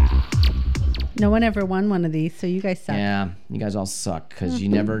thirsty. No one ever won one of these, so you guys suck. Yeah, you guys all suck because you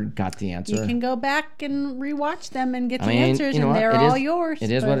never got the answer. You can go back and rewatch them and get I the mean, answers, you know and what? they're It all is- yours.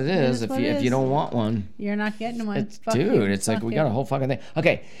 It is but what it is. what it If you don't want one, you're not getting one. it's Fuck dude. you. It's like Fuck we you. got a whole fucking thing.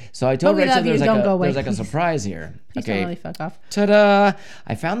 Okay, so I told But we Rachel love you. there's Don't go away, there's like a please. surprise here. Please don't really fuck off. Ta-da!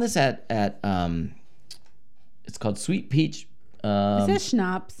 I found this at it's called Sweet Peach. Is this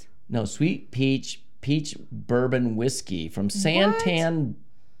schnapps? No, Sweet Peach Bourbon Whiskey from Santan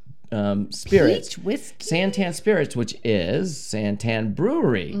Spirits. Peach whiskey? Santan Spirits, which is Santan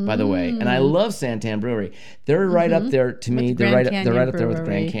Brewery, by the way, and I love Santan Brewery. They're right up there to me. They're Grand right Canyon up there with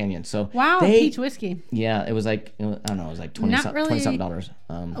Brewery. Grand Canyon. So Wow, peach whiskey. Yeah, it was like I don't know, it was like Not really $20 dollars.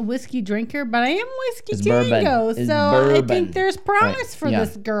 A whiskey drinker, but I am whiskey It's bourbon. tango, It's so I bourbon. think there's promise Right, for yeah.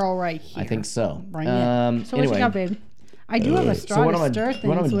 this girl right here. I think so. Bring it. So what anyway, you got, babe? I do have a so straw what to I'm stir gonna- things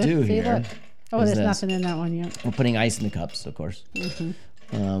what I'm gonna with. do See, here look. Oh, is there's this. nothing in that one yet. we're putting ice in the cups, of course.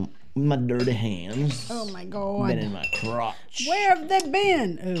 My dirty hands. Oh my god. Been in my crotch. Where have they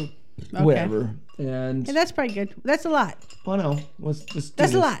been? Ooh. Okay. Whatever. And Yeah, that's pretty good. That's a lot. oh no, let's do That's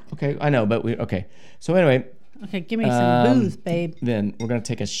this. a lot. Okay, I know, but okay. So anyway, Okay, give me some booze, babe. then we're gonna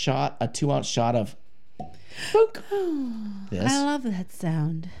take a 2-ounce shot of this. I love that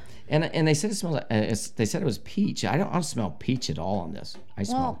sound. And they said it smells like they said it was peach. I don't smell peach at all on this. I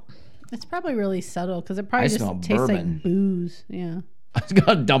smell. Well, it's probably really subtle because it probably I just smell tastes bourbon. like booze. Yeah. I was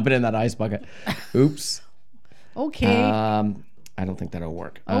gonna dump it in that ice bucket. Oops. Okay. I don't think that'll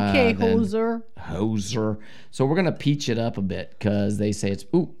work. Okay, then- hoser. So we're gonna peach it up a bit because they say it's.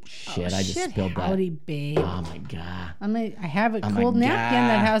 Ooh, shit! I just Shit, spilled howdy, that. babe. Oh my god. I have a my cool napkin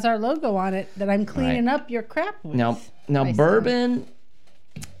that God. has our logo on it that I'm cleaning Right. up your crap with. Now I see. bourbon.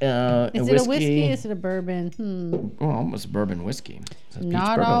 Is it a whiskey? Is it a bourbon? Oh, almost bourbon whiskey. So peach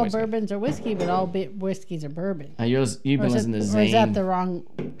Not bourbon all whiskey. bourbons are whiskey, but all whiskeys are bourbon. You've been Or is, listening to or is Zane. that the wrong?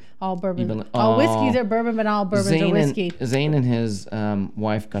 All bourbon. been- all oh. whiskeys are bourbon, but all bourbons are whiskey. Zane and his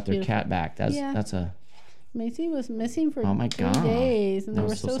wife got their Beautiful. cat back. That's Yeah. that's a. Macy was missing for Oh my 2 God. days, and they That were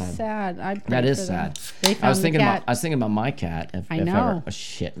was so so sad. sad. I That prayed is for them. sad. They found the cat. I was thinking about my cat. If I ever, know. oh,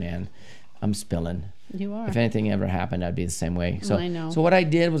 shit, man, I'm spilling. You are. If anything ever happened, I'd be the same way. So I know. So what I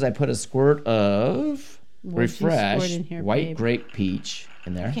did was I put a squirt of What'd you Refresh squirt in here, white babe? grape peach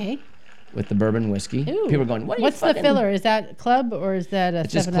in there Okay. with the bourbon whiskey. Ooh. People are going, what? Are What's you the fucking-" filler? Is that club or is that a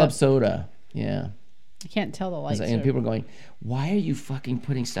It's just 7 club Up? soda. Yeah. I can't tell the lights. And people are going, why are you fucking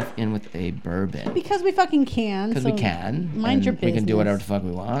putting stuff in with a bourbon? Because we fucking can. Because we can. Mind and your business. We can do whatever the fuck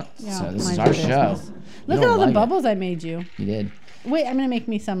we want. Yeah, So this mind is your our show. business. You Look at don't all the like it. bubbles I made you. You did. Wait, I'm gonna make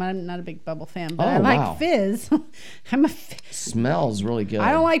me some. I'm not a big bubble fan, but Oh, I like wow. fizz. I'm a. Smells really good.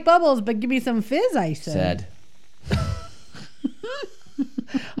 I don't like bubbles, but give me some fizz. I said.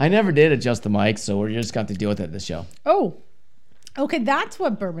 I never did adjust the mic, so we're just going to have to deal with it this show. Oh, okay. That's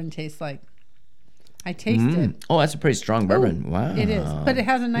what bourbon tastes like. I taste it. Oh, that's a pretty strong bourbon. Wow. It is, but it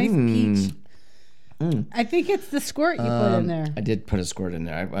has a nice peach. I think it's the squirt you put in there. I did put a squirt in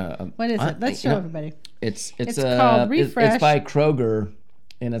there. What is it? Let's show everybody. It's It's called Refresh. It's by Kroger,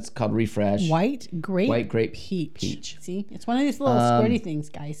 and it's called Refresh. White grape peach. See, it's one of these little squirty things,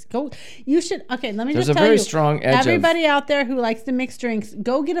 guys. Go. You should. Okay, let me There's just a tell very you. strong edge of- Everybody out there who likes to mix drinks,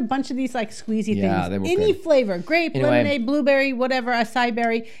 go get a bunch of these like squeezy Yeah, things. they were Any good. flavor, grape, Anyway. lemonade, blueberry, whatever, acai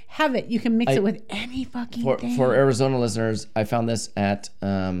berry. Have it. You can mix it with any fucking thing. For Arizona listeners, I found this at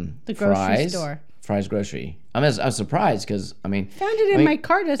The grocery Fry's. store. Fry's Grocery. I was surprised because Found it in my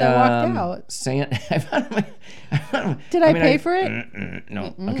cart as I walked out. Did I pay for it?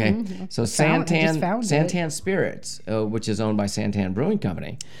 No. Okay. So I just found it. Santan Spirits, which is owned by Santan Brewing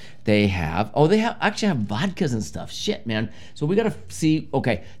Company, they actually have vodkas and stuff. Shit, man. So we gotta see.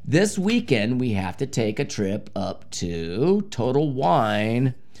 Okay, this weekend we have to take a trip up to Total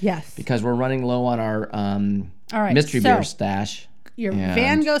Wine Yes. because we're running low on our All right, mystery so- beer stash. Your And-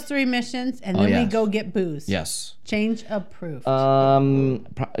 van goes through emissions, and then we yes. go get booze. Yes. Change approved.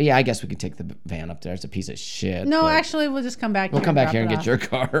 Yeah, I guess we could take the van up there. It's a piece of shit. no, but actually, we'll just come back. we'll here come and back here and drop get it your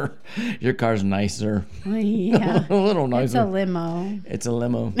car. Your car's nicer. off. Yeah. A little It's nicer. a limo. It's a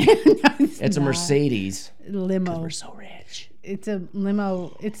limo. It's It's a not. Mercedes. Limo. We're so rich. It's a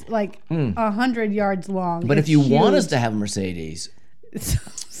limo. It's like 100 yards long. But It's if you want us huge. to have a Mercedes,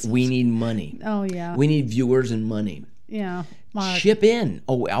 It's- we need money. oh yeah. We need viewers and money. Mark. Chip in.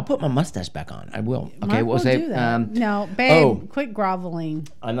 Oh, I'll put my mustache back on. I will. Okay, Mark we'll will say. do that. No, babe, quit groveling.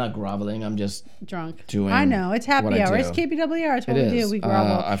 I'm not groveling. I'm just drunk. doing. I know it's happy what I hour. It's do. KPWR. It's what It we is. do. We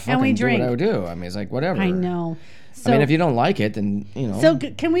grovel I and we fucking drink. do what I do. I mean, it's like whatever. I know. So, I mean, if you don't like it, then So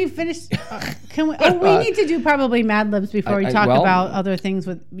can we finish? Can we? Oh, we need to do probably Mad Libs before we talk about other things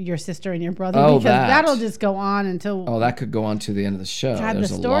with your sister and your brother because that'll just go on until. Oh, that could go on to the end of the show. God, There's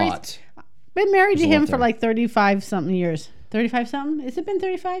the a stories. lot. Been married to him for there. like 35 something years. 35 something? Has it been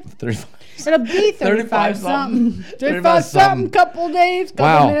 35? 35. It'll be 35 something. 35 something. Couple days.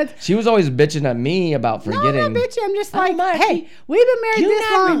 Couple minutes. She was always bitching at me about forgetting. No, I'm not bitching. I'm just like, Mark, hey, we've been married you this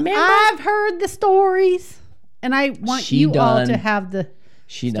not long. remember? I've heard the stories, and I want you all to have the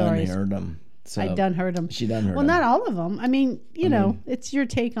She stories. done heard them. So I done heard them. She done heard Well, them. not all of them. I mean, you know, it's your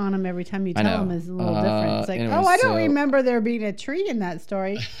take on them every time you tell them is a little different. It's like, anyway, I don't remember there being a tree in that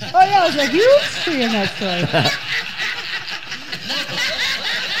story. Oh, yeah, it was a huge tree in that story.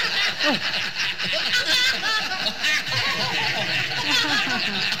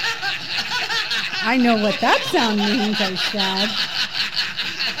 I know what that sound means, I said.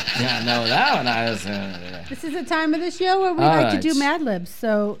 Yeah, no, that one I was. This is the time of the show where we like to do Mad Libs.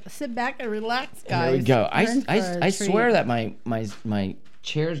 So sit back and relax, guys. There we go. I I swear that my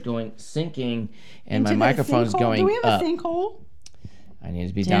chair's sinking, and Into my the microphone's sinkhole? going Do we have up. a sinkhole? I need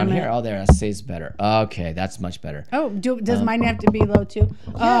to be Damn down it. here. Oh, there. I say it's better. Okay, that's much better. Oh, does mine have to be low too?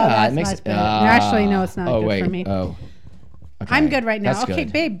 Oh, Yeah, that's it makes much it. better. Actually, no, it's not Oh good wait. for me. Oh. Okay. I'm good right now. That's Okay,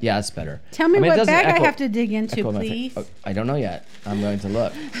 good. babe. Yeah, that's better. Tell me I mean, it what doesn't bag echo- I have to dig into, echo my please. Oh, I don't know yet. I'm going to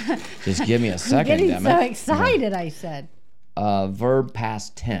look. Just give me a I'm second, getting damn so it. excited, I said. Verb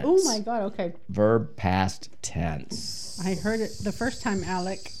past tense. Oh my God, okay. Verb past tense. I heard it the first time,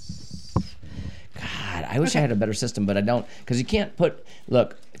 Alec. God, I wish I had a better system, but I don't. Because you can't put,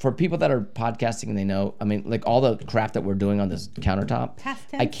 look, for people that are podcasting and they know, I mean, like all the crap that we're doing on this countertop, Past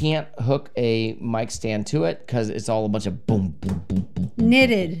tense? I can't hook a mic stand to it because it's all a bunch of boom, boom, boom, boom.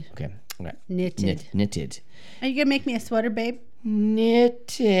 Knitted. Okay. Knitted. Knitted. Are you going to make me a sweater, babe?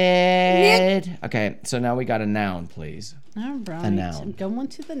 Knitted. Okay, so now we got a noun, please. All right. A noun. I'm going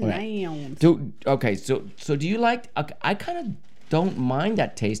to the nouns. So do you like, okay, I kind of don't mind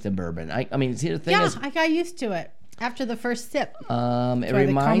that taste of bourbon. I mean, see, the thing Yeah, is, I got used to it after the first sip. it why they call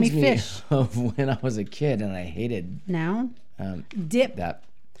reminds me me fish. of when I was a kid and I hated Noun? Dip. that.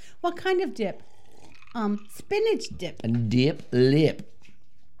 What kind of dip? Spinach dip. And dip, lip.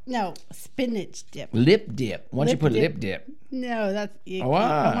 No, spinach dip. Lip dip. Once you Lip put dip. lip dip. No, that's. Oh,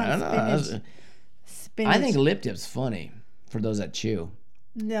 wow. I don't know. Spinach. I think lip dip's funny for those that chew.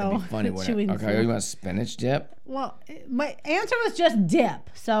 No, Funny the when chewing okay, food. you want spinach dip? Well, my answer was just dip,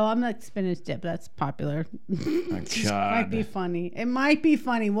 so I'm like spinach dip. That's popular. Oh, God. Might be funny. It might be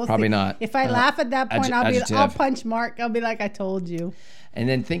funny. We'll Probably see. Not. If I laugh at that point, I'll adjective. punch Mark. I'll be like, I told you. And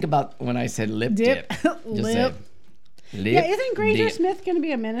then think about when I said lip Dip. dip. Just Lip. say lip Yeah, isn't Granger dip. Smith going to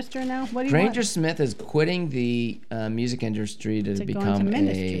be a minister now? What do you Granger want? Smith is quitting the music industry to To go become into a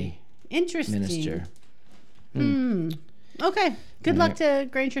ministry. Interesting. minister. Okay. Good luck to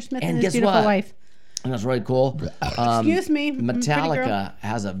Granger Smith and, And his guess beautiful what? wife. And that's really cool. Excuse me, pretty girl. Metallica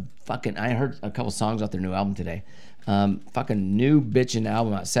has a fucking. I heard a couple songs off their new album today. Fucking new bitchin'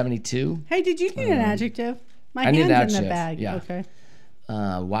 album at 72. Hey, did you need an adjective? My I need hand's an in the adjective, bag. yeah. Okay.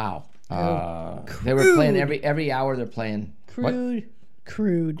 Wow. They were playing every hour. They're playing what?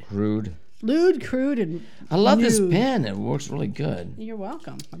 Crude. Crude. Lewd, crude, and I love this nude. pen. It works really good. You're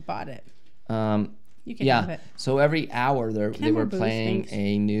welcome. I bought it. You can Yeah. have it. So every hour they have were more booze, playing thanks.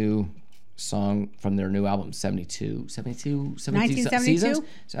 a new song from their new album 72 1972? seasons.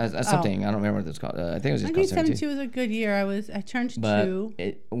 Something I don't remember what it's called. I think it was just called 1972 was a good year. I turned But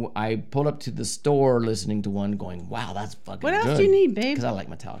 2. I pulled up to the store listening to one, going, "Wow, that's fucking What else good." do you need, babe? Because I like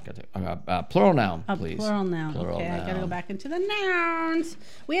Metallica too. Plural noun, please. Plural noun. Plural Okay, I gotta go noun. back into the nouns.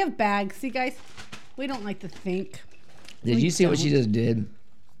 We have bags. See, guys, we don't like to think. Did We you see what she don't. just did?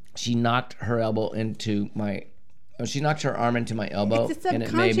 She knocked her elbow into my. She knocked her arm into my elbow, It's a and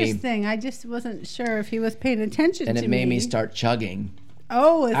it made subconscious me. thing. I just wasn't sure if he was paying attention And to it made me start chugging.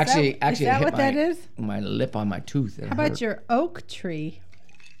 Oh, is Actually, that it hit what that is? my lip on my tooth. It How about hurt. your oak tree?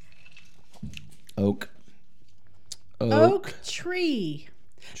 Oak? Oak tree.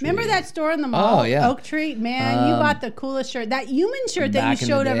 Remember that store in the mall? Oh, yeah. Oak Tree? Man, you bought the coolest shirt. That human shirt that back you in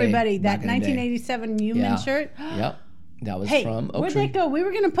the showed day. everybody. That Back in the day. 1987 human Yeah. shirt. Yep. That was Hey, from Oak where'd Tree. that go? We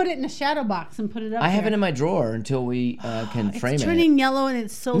were gonna put it in a shadow box and put it up. I have there. it in my drawer until we can frame It's it. turning yellow and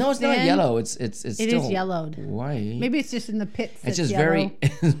it's so No, it's not thin. yellow. It's It still is yellowed. white. Maybe it's just in the pits. it's that's just yellow. very.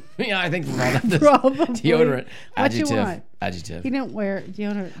 Yeah, I think from all of this Probably. deodorant. What you Adjective. want? Adjective. You don't wear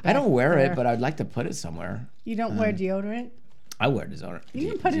deodorant. I don't back wear there. it, but I'd like to put it somewhere. You don't wear deodorant. I wear deodorant. You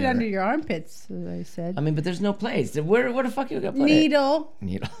can put it under your armpits, as I said. I mean, but there's no place. Where the fuck you gonna put Needle. it?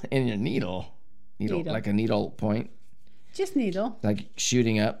 Needle. In your needle. Needle. Like a needle point. Just needle. Like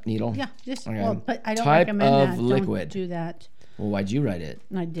shooting up needle. Yeah, just Okay. well, but I don't Type recommend of that. liquid. Don't do that. Well, why'd you write it?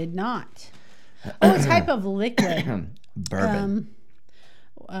 I did not. Oh, type of liquid. Bourbon.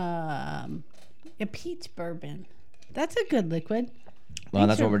 A peach bourbon. That's a good liquid. Well,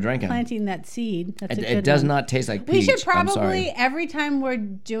 that's what we're drinking. Planting that seed. That's a good It does one. not taste like peach. We should I'm probably sorry. every time we're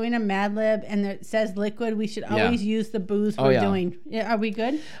doing a Mad Lib and it says liquid, we should always use the booze we're yeah. doing. Yeah, are we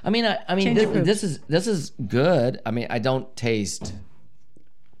good? I mean, Change your proof. this is good. I mean, I don't taste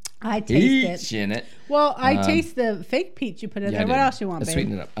I taste peach it. in it. Well, I taste the fake peach you put in Yeah, there. I What did. else you want, Let's babe?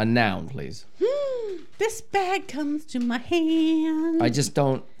 sweeten it up. A noun, please. This bag comes to my hand. I just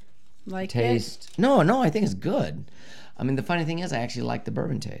don't like taste. No, I think it's good. I mean, the funny thing is, I actually like the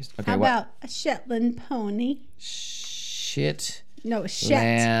bourbon taste. Okay, How what? about a Shetland pony? Shit. No, Shet.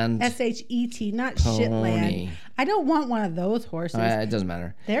 Land S-H-E-T, not pony. Shitland. I don't want one of those horses. It doesn't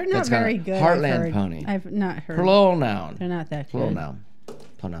matter. They're not It's got a very good. Heartland I've heard. pony. I've not heard. Plural noun. They're not that Plural good. noun.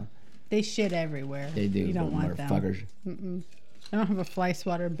 Plural noun. They shit everywhere. They do. You don't those want them. motherfuckers. I don't have a fly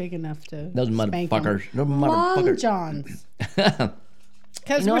swatter big enough to. Those spank 'em. motherfuckers. Those Long motherfuckers. johns.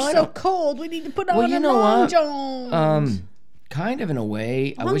 Because You know, we're I so don't- cold, we need to put on Well, you a know long what? johns. Kind of in a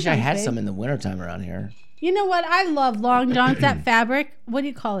way. I Long wish I johns, had babe. some in the wintertime around here. You know what? I love long johns. That fabric. What do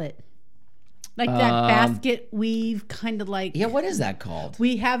you call it? Like that basket weave, kind of like. Yeah, what is that called?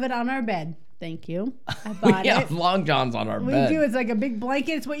 We have it on our bed. Thank you. I bought We it. have long johns on our We bed. do. It's like a big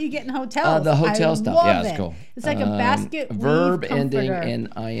blanket. It's what you get in hotels. The hotel I stuff. love Yeah, it's it. cool. It's like a basket Verb weave ending comforter.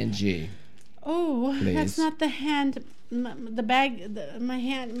 in ing. Oh, Please. that's not the hand. The bag. My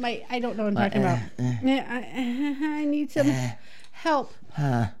hand. I don't know what I'm talking about. Yeah, I need some help.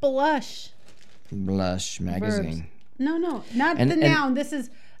 Blush. Blush magazine. No, not And- the and- noun. This is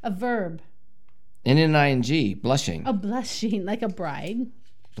a verb. And in ing. Blushing. A blushing, like a bride.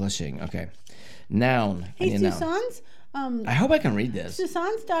 Blushing. Okay. Noun. I Hey, need a noun. Susan's. I hope I can read this.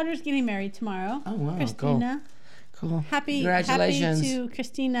 Susan's daughter's getting married tomorrow. Oh, wow, Christina. Cool. Happy Congratulations. to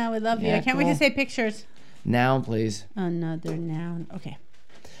Christina. We love you. Yeah, I can't wait cool. to say pictures. Noun, please. Another noun. Okay.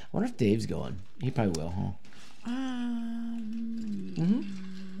 I wonder if Dave's going. He probably will, huh?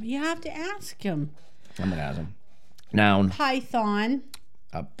 You have to ask him. I'm going to ask him. Noun. Python.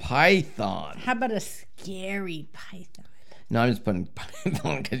 A python. How about a scary python? No, I'm just putting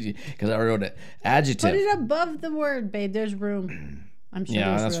python because I wrote it. Adjective. Put it above the word, babe. There's room. I'm sure Yeah,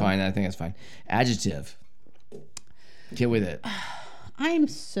 there's that's room. fine. I think that's fine. Adjective. Get with it. I'm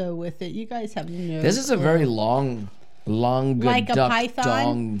so with it. You guys have no. This is a clue. very long good Like a duck, python?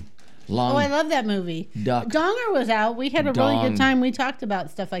 Dong, long. Oh, I love that movie. Duck. Donger was out. We had a really Dong. good time. We talked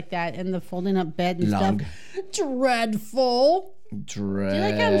about stuff like that and the folding up bed and Long. stuff. Dreadful. Dread. Do you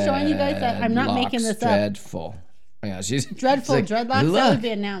like how I'm showing you guys that I'm not making this up? Dreadful. Oh, yeah, she's Dreadful. she's like, Dreadlocks. That "Look." would be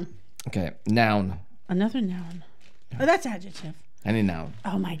a noun. Okay, noun. Another noun. Oh, that's adjective. Any noun.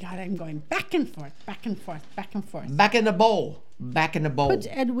 Oh my God, I'm going back and forth, back and forth, back and forth. Back in the bowl. Back in the bowl. Put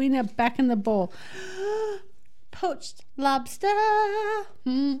Edwina back in the bowl. Poached lobster. Rock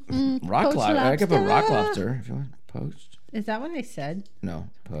Poached lobster. I could put rock lobster. lobster if you want. Poached. Is that what I said? No,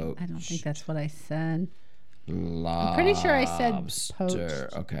 poached. I don't think that's what I said. I'm pretty sure I said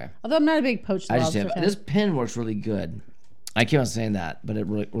poached. Okay. Although I'm not a big poached lobster Adjective. fan. This pen works really good. I keep on saying that, but it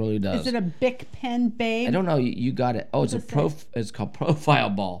really does. Is it a Bic pen, babe? I don't know. You got it. Oh, it's a does it pro. It's called profile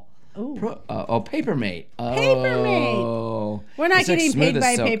ball. Ooh. Papermate. Oh, Papermate. We're not It's like getting smooth paid as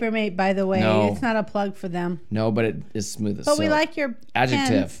by silk. Papermate, by the way. No. It's not a plug for them. No, but it is smooth as But we silk. like your Adjective.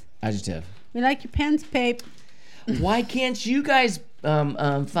 pens. Adjective. We like your pens, Pape. Why can't you guys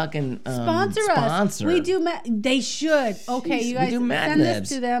fucking Sponsor us. We do. They should. Okay, Jeez, you we guys do Mad send Libs. this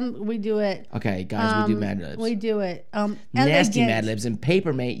to them. We do it. Okay, guys, we do Mad Libs. We do it. Nasty elegant. Mad Libs and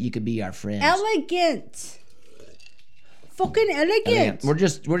Papermate. You could be our friends. Elegant. Fucking elegant.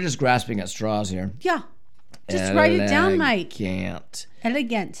 We're just grasping at straws here. Yeah. Just write it down, Mike. Can't.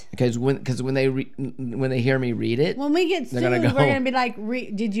 Elegant. Because when they hear me read it, When we get sued, gonna we're go- going to be like,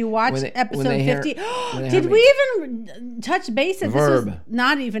 did you watch When they- episode when they hear- 50? when they Did hear we even touch base? This was Verb.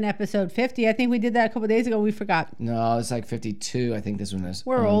 not even episode 50. I think we did that a couple days ago. We forgot. no, it's like 52. I think this one is.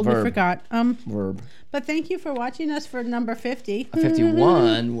 We're old. Verb. We forgot. Verb. But thank you for watching us for number 50.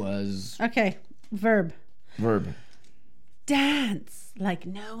 51 was Okay. Verb. verb. Dance like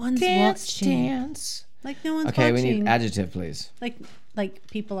no one's Dance, watching. dance. Like no one's Okay, watching. we need adjective, please. Like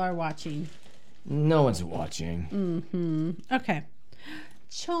people are watching. No one's watching. Okay.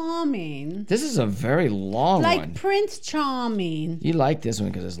 Charming. This is a very long Like one. Prince Charming. You like this one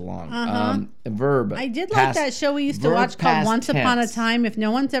because it's long. A verb. I did like past- that show we used to verb watch called past Once Upon a tense. Time. If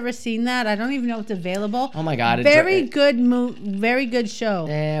no one's ever seen that, I don't even know if it's available. Oh my God! Very good show.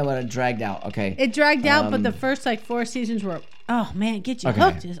 What it dragged out. Okay. It dragged out, but the first like 4 seasons were, oh man, get you Okay.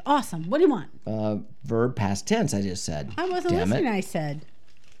 hooked. It's awesome. What do you want? Verb past tense. I just said. I wasn't Damn listening. It. I said,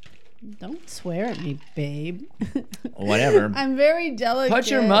 don't swear at me, babe. Whatever. I'm very delicate. Put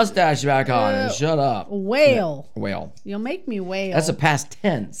your mustache back on and shut up. Wail. Wail. You'll make me wail. That's a past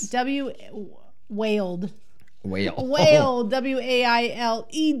tense. Wailed. Wail. Wailed.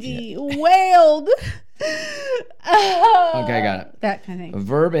 W-A-I-L-E-D. Wailed. Okay, got it. That kind of A thing.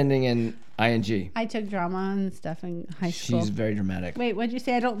 verb ending in ing. I took drama and stuff in high school. She's very dramatic. Wait, what'd you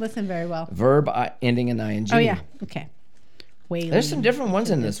say? I don't listen very well. Verb ending in ing. Oh, yeah. Okay. Wailing. There's some different ones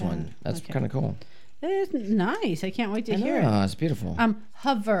in this one. That's Okay. kind of cool. It's nice. I can't wait to hear it. Oh, it's beautiful.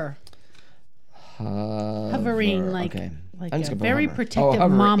 Hover. Hovering, like okay. like I'm just a gonna put very hover. protective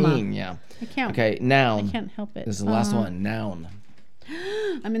hovering, mama. Yeah. I can't. Okay, noun. I can't help it. This is the last one. Noun.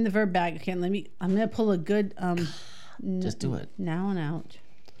 I'm in the verb bag. Okay, I'm gonna pull a good Just do it. noun out.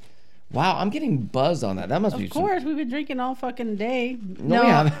 Wow, I'm getting buzzed on that. That must be. Of course, we've been drinking all fucking day. No, we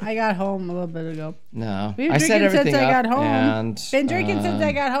haven't. I got home a little bit ago. No, We've been I set drinking everything since I up got home. and Been drinking since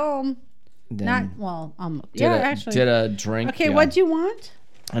I got home. then Not well. did Yeah, a, actually. did a drink. Okay, yeah. what'd you want?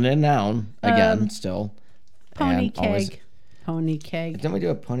 And then noun again, still. Pony And always- keg. Pony keg. Didn't we do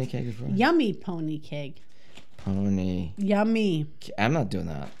a pony cake before? Yummy pony keg. Pony. Yummy. I'm not doing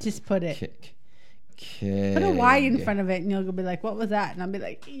that. Just put it. Cake. Put a Y in front of it, and you'll be like, "What was that?" And I'll be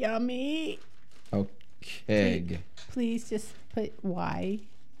like, "Yummy." Oh, keg. Please just put Y.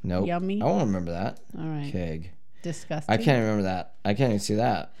 Nope. Yummy. I won't remember that. All right. Keg. Disgusting. I can't remember that. I can't even see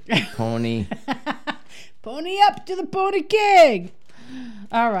that. Pony. Pony up to the pony keg.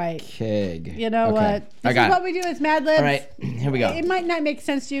 All right. Keg. You know Okay. what? I This got is it. what we do as Mad Libs. All right. Here we go. It might not make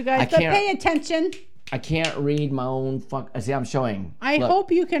sense to you guys, I but can't- pay attention. I can't read my own fuck. See, I'm showing. I Look.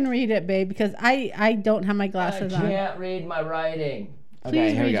 hope you can read it, babe, because I don't have my glasses I on. can't read my writing.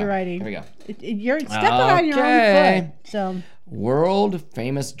 Please here we read go. your writing. Here we go. You're stepping on your own Okay. foot. So, World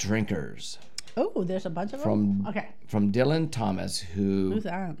famous drinkers oh, there's a bunch of from them. Okay, from Dylan Thomas, who who's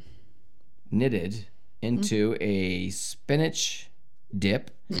that? knitted into a spinach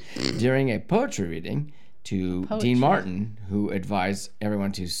dip during a poetry reading to Poetry. Dean Martin, who advised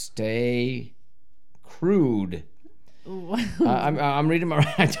everyone to stay crude. I'm reading my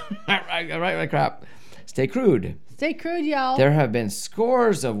I write my crap. Stay crude. Stay crude, y'all. There have been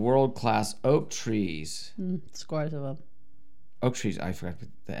scores of world-class oak trees. Scores of them. Oak trees. I forgot to put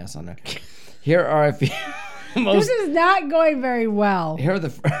the S on there. Here are a few This is not going very well. Here are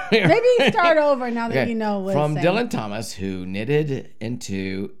the. Maybe start over now that Okay, you know what from it's saying. Dylan Thomas, who knitted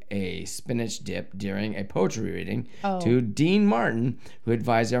into a spinach dip during a poetry reading, to Dean Martin, who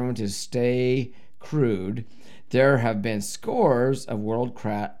advised everyone to stay crude. There have been scores of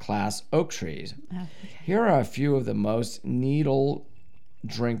world-class oak trees. Okay. Here are a few of the most needle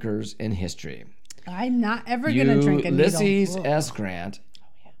drinkers in history. I'm not ever going to drink a needle. Ulysses Ugh. S. Grant.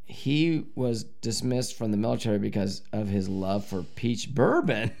 He was dismissed from the military because of his love for peach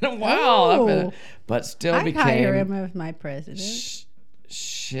bourbon. Wow. Oh. But still I'd hire became him as my president.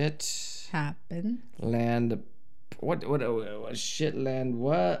 shit Happen. land. What Shitland?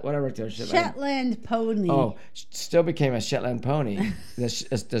 What I wrote there? Shitland. Shetland pony. Oh, still became a Shetland pony. the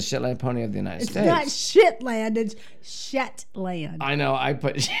Shetland pony of the United It's States. not Shitland, it's Shetland. I know. I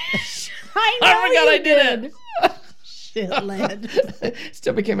put. I know I forgot you I did it. Shitland.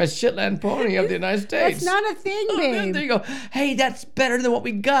 Still became a Shetland pony of the United States. That's not a thing, Oh, babe. there you go. Hey, that's better than what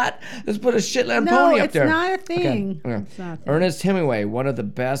we got. Let's put a Shetland No, pony up it's there. not a thing. Okay. It's not a thing. Ernest Hemingway, one of the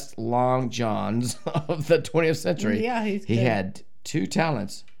best long johns of the 20th century. Yeah, he's He good. had two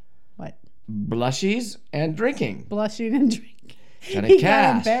talents: What? blushies and drinking. Blushing and drinking. Johnny He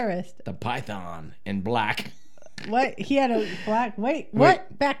Cash, got embarrassed. the Python in black. What? He had a black. Wait,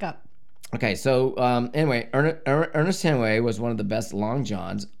 what? Back up. Okay, so anyway, Ernest Hemingway was one of the best long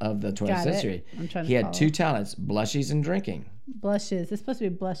johns of the 20th Got it. century. I'm trying to He had follow. two talents: blushies and drinking. Blushes. It's supposed to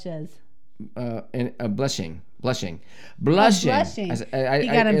be blushes. Blushing. blushing. I He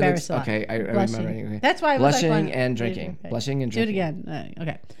got embarrassed a lot. Okay, I Blushing. remember. Okay. That's why I was like, blushing why- and drinking. Okay. Blushing and Do it drinking. again.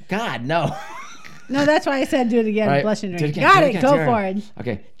 Okay. God, no. No, that's why I said do it again. All right, Blushing and do it drinking. again, Got do it. again, Go do for again. it.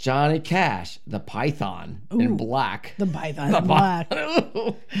 Okay, Johnny Cash, the Python in black. The Python in black.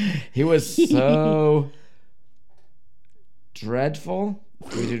 He was so dreadful.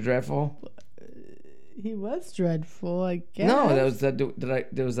 Was he dreadful? He was dreadful, I guess. No, was that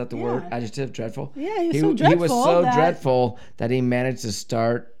the word? Adjective, dreadful? Yeah, he was so dreadful. He was so dreadful that he managed to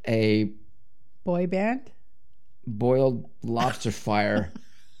start a boy band? Boiled lobster fire.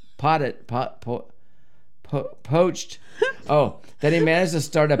 Poached. Oh, that he managed to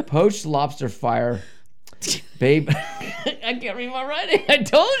start a poached lobster fire. Babe, I can't read my writing. I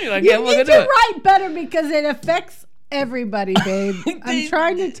told you I can't look into it. You need to write better because it affects everybody, babe. I'm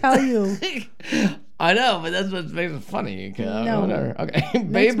trying to tell you. I know, but that's what makes it funny. No. Whatever. Okay.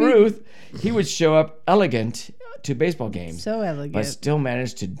 Babe Ruth, he would show up elegant to baseball games. So elegant. But still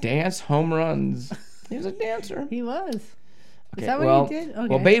managed to dance home runs. He was a dancer. He was. Okay, Is that what he did? Okay.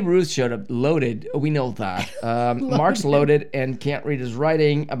 Well, Babe Ruth showed up loaded. We know that. Mark's loaded and can't read his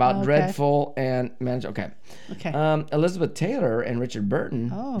writing about dreadful and manage. Okay. Elizabeth Taylor and Richard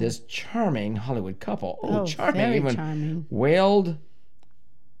Burton, this charming Hollywood couple. Charming. Very Even charming.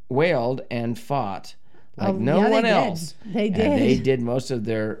 wailed and fought like no one else. They did. And they did most of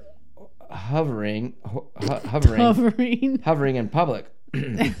their hovering in public.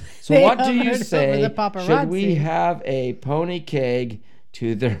 So what do you say? Should we have a pony keg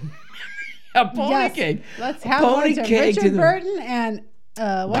to their keg? Let's have one to Richard Burton and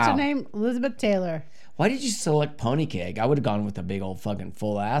what's her name? Elizabeth Taylor. Why did you select pony keg? I would have gone with a big old fucking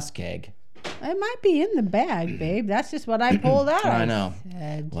full ass keg. It might be in the bag, babe. That's just what I pulled out. I know.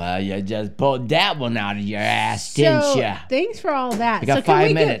 Well, you just pulled that one out of your ass, didn't you? Thanks for all that. We got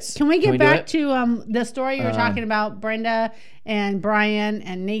 5 minutes. Can we get back to the story you were talking about, Brenda and Brian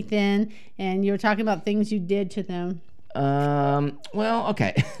and Nathan, and you were talking about things you did to them? Well,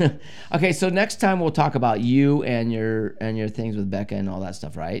 okay. Okay, so next time we'll talk about you and your things with Becca and all that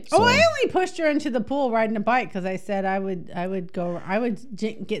stuff, right? So, I only pushed her into the pool riding a bike because I said I would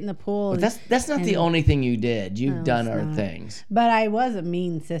get in the pool. But that's not the only thing you did. You've done other things. But I was a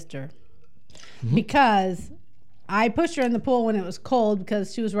mean sister because I pushed her in the pool when it was cold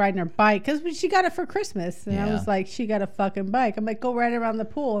because she was riding her bike because she got it for Christmas. And I was like, she got a fucking bike. I'm like, go ride around the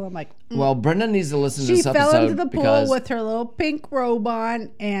pool. And I'm like, well, Brenda needs to listen to this episode. She fell into the pool with her little pink robe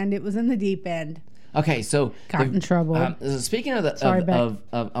on and it was in the deep end. Okay, so got in trouble. Speaking of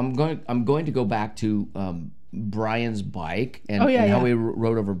I'm going to go back to Brian's bike and how we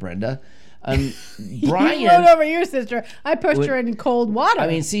rode over Brenda. Brian you rode over your sister. I pushed her in cold water. I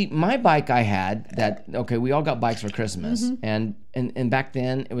mean, see, my bike I had that. Okay, we all got bikes for Christmas, and back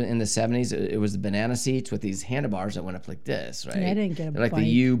then it was in the 70s. It was the banana seats with these handlebars that went up like this, right? Yeah, I didn't get a bike. Like the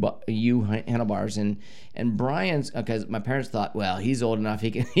U handlebars, and Brian's because my parents thought, well, he's old enough. He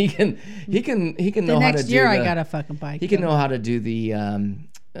can know how to do. The next year, I got a fucking bike. He can know how to do the.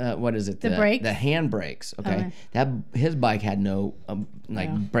 What is it? The brakes? The hand brakes. Okay. His bike had no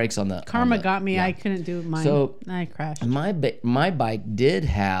brakes on the. Karma got me. Yeah. I couldn't do mine. So I crashed. My bike did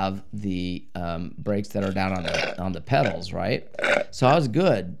have the brakes that are down on the pedals, right? So I was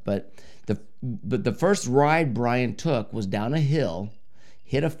good, but the first ride Brian took was down a hill,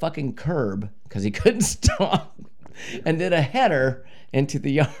 hit a fucking curb because he couldn't stop, and did a header into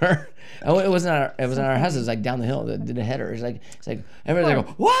the yard. Oh, it wasn't our house. It was like down the hill. It did a header. It's like everybody's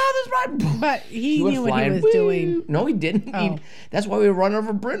like, wow, this ride. But he knew what he was doing. No, he didn't. Oh. That's why we run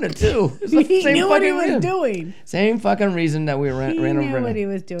over Brenda too. He knew what he was doing. Same fucking reason that we ran over Brenda. He knew what he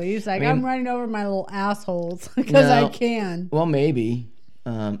was doing. He was like, I'm running over my little assholes because I can. Well, maybe.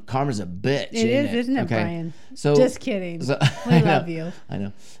 Karma's a bitch. It is, isn't it, okay. Brian? So just kidding. We love you. I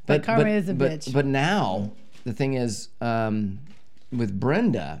know. But Karma is a bitch. But now the thing is, with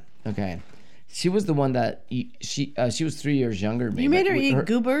Brenda, okay, she was the one that she was 3 years younger than me. You made her eat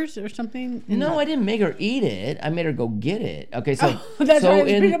goobers or something? No, I didn't make her eat it. I made her go get it. Okay, so that's right. It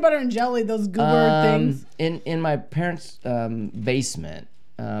was peanut butter and jelly. Those goober things. In my parents' basement.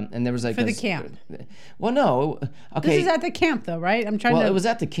 And there was like for the camp. Well, no. Okay. This is at the camp, though, right? I'm trying to. It was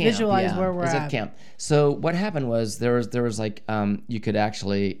at the camp. Visualize where we're at. Camp. So what happened was there was like you could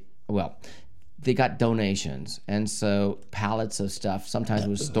actually they got donations, and so pallets of stuff sometimes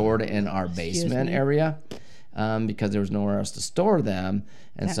was stored in our basement area because there was nowhere else to store them,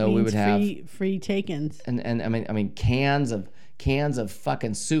 and that so we would have free take-ins. And I mean cans of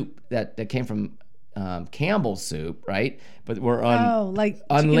fucking soup that came from Campbell's soup, right? But were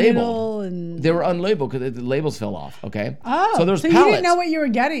unlabeled. And they were unlabeled because the labels fell off. Okay. Oh, so there was pallets. You didn't know what you were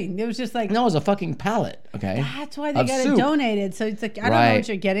getting. It was just like no, it was a fucking pallet. Okay. That's why they got it donated. So it's like I don't know what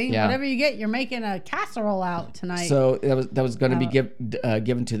you're getting. Yeah. Whatever you get, you're making a casserole out tonight. So that was going to be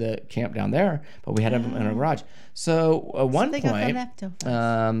given to the camp down there, but we had them in our garage. So at one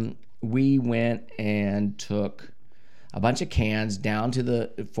point, we went and took. a bunch of cans down to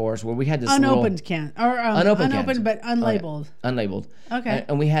the forest where we had this Unopened little, can or unopened unopened cans. but unlabeled. Unlabeled. Okay.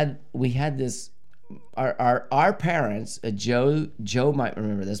 And we had this. Our parents, Joe might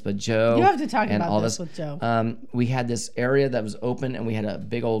remember this, but Joe. You have to talk and about all this with Joe. We had this area that was open, and we had a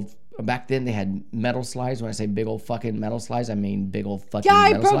big old. Back then, they had metal slides. When I say big old fucking metal slides, I mean big old fucking. Yeah, I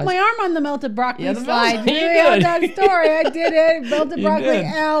metal broke slides. my arm on the melted broccoli Yeah, the slide. melted- you Yeah, did. that story. I did it. Melted You broccoli. did.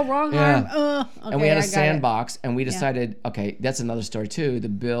 Ow, wrong Yeah. arm. Okay, And we had I a got it. sandbox, and we decided, okay, that's another story too.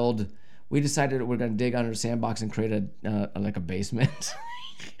 We decided we're going to dig under a sandbox and create like a basement.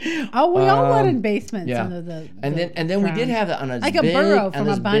 Oh, we all went in basements Yeah, under the and then we did ground. have it on a Like a big, burrow on from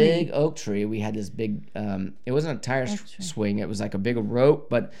this a bunny. big oak tree. We had this big. It wasn't a tire swing. It was like a big rope,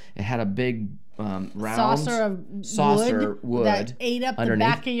 but it had a big round saucer of wood that ate up underneath.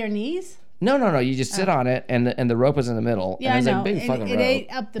 the back of your knees. No. You just sit on it, and the rope was in the middle. Yeah, and it was I know. like big And fucking it rope. ate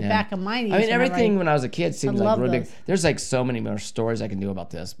up the back of my knees. I mean, everything whenever when I was a kid seems like love really big. those. There's like so many more stories I can do about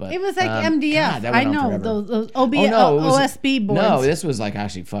this, but It was like MDF. God, that went I on know forever. those Oh, no, it was- OSB boards. No, this was like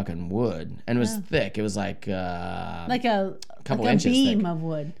actually fucking wood, and it was thick. It was like like a couple like a inches beam thick. of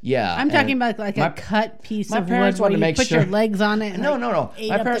wood. Yeah, I'm talking and about like my- a cut piece my of wood parents where wanted to you make put sure- your legs on it. And No. ate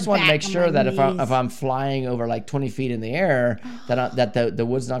My up parents the wanted to back make of sure my that if knees. I'm flying over like 20 feet in the air, that the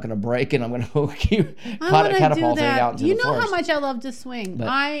wood's not going to break, and I'm going to keep I want to do catapulting that. out into You the know forest. how much I love to swing. But-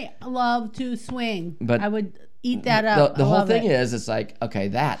 I love to swing. But I would eat that up. The I whole love thing it. is, it's like, okay.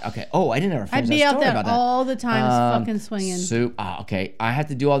 Oh, I didn't ever finish I'd be that out story there about that. all the time fucking swinging. Soup. Okay, I have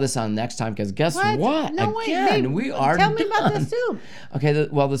to do all this on next time because guess what? No, wait, Again, babe, we are tell me done. about the soup. Okay,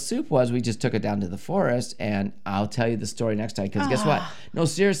 the soup was we just took it down to the forest, and I'll tell you the story next time because guess what? No,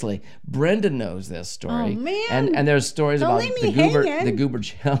 seriously, Brenda knows this story. Oh, man. And there's stories Don't about leave me hanging. the goober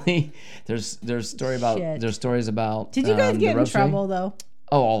jelly. There's Shit. there's stories about. Did you guys the get in roast turkey. trouble though?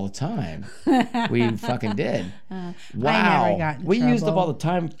 Oh, all the time. We fucking did. Wow. I never got in we used up trouble. all the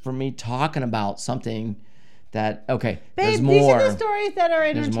time for me talking about something that, okay, Babe, there's these more. are the stories that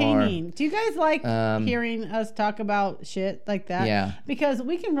are There's more. entertaining. Do you guys like hearing us talk about shit like that? Yeah. Because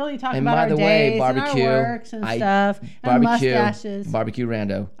we can really talk And about by our the way, days barbecue, and our works and stuff and mustaches. Barbecue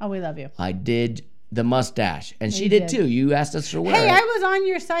Rando. Oh, we love you. I did the mustache, and she You did did. too. You asked us to wear Hey, it. I was on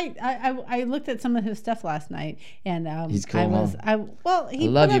your site. I looked at some of his stuff last night, and He's cool, I was huh? he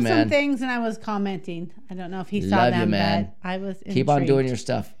love put you, up man. some things, and I was commenting. I don't know if he saw Love you, them, man. but I was Keep on doing intrigued. your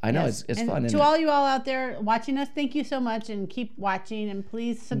stuff. I know Yes. it's And fun. to Isn't all it? you all out there watching us, thank you so much, and keep watching, and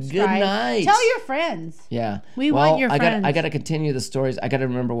please subscribe. Good night. Tell your friends. Yeah. We want your I friends. got to continue the stories. I got to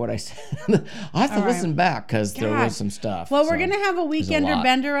remember what I said. I have to All right. listen back because there God. was some stuff. Well, so we're gonna have a there's weekender lot.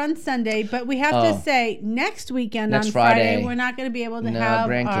 bender on Sunday, but we have to say next weekend Next on Friday, Friday. we're not going to be able to No, have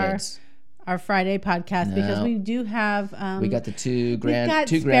grandkids. our Friday podcast because No. we do have We got the two we've got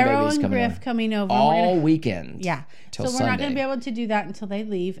grandbabies Sparrow and coming Griff over. coming over. all We're gonna- weekend. yeah. Till So we're not going Sunday. to be able to do that until they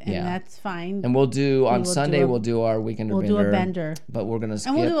leave, and Yeah. that's fine. And we'll do on will do Sunday. a- we'll do our weekender. we'll do a bender. But we're gonna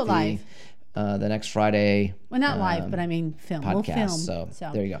skip we'll do it live. the next Friday. Well, not live, but I mean film. We'll podcast. film. So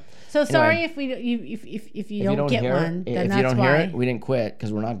there you go. So Anyway, sorry if we if you don't get hear one, it, then if that's you don't why. hear it, we didn't quit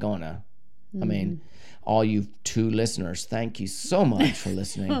because we're not going to. I mean, all you two listeners, thank you so much for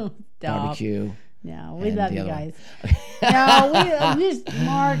listening. Stop. Barbecue. No, we and love the you other guys. one. No, we just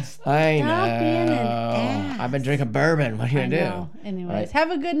Mark. I Stop know. being an ass. I've been drinking bourbon. What are you I gonna do? know. Anyways, All right.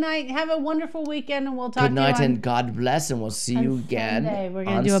 have a good night. Have a wonderful weekend, and we'll talk Good night to you on and God bless, and we'll see you again Sunday. We're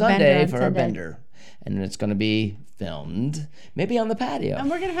gonna on do a Sunday bender on for a Sunday. bender, and it's gonna be filmed maybe on the patio. And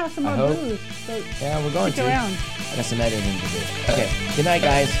we're gonna have some I more hope. booze. So Yeah, we're going stick to. around. I got some editing to do. Okay. Good night,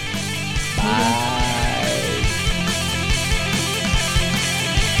 guys. Bye.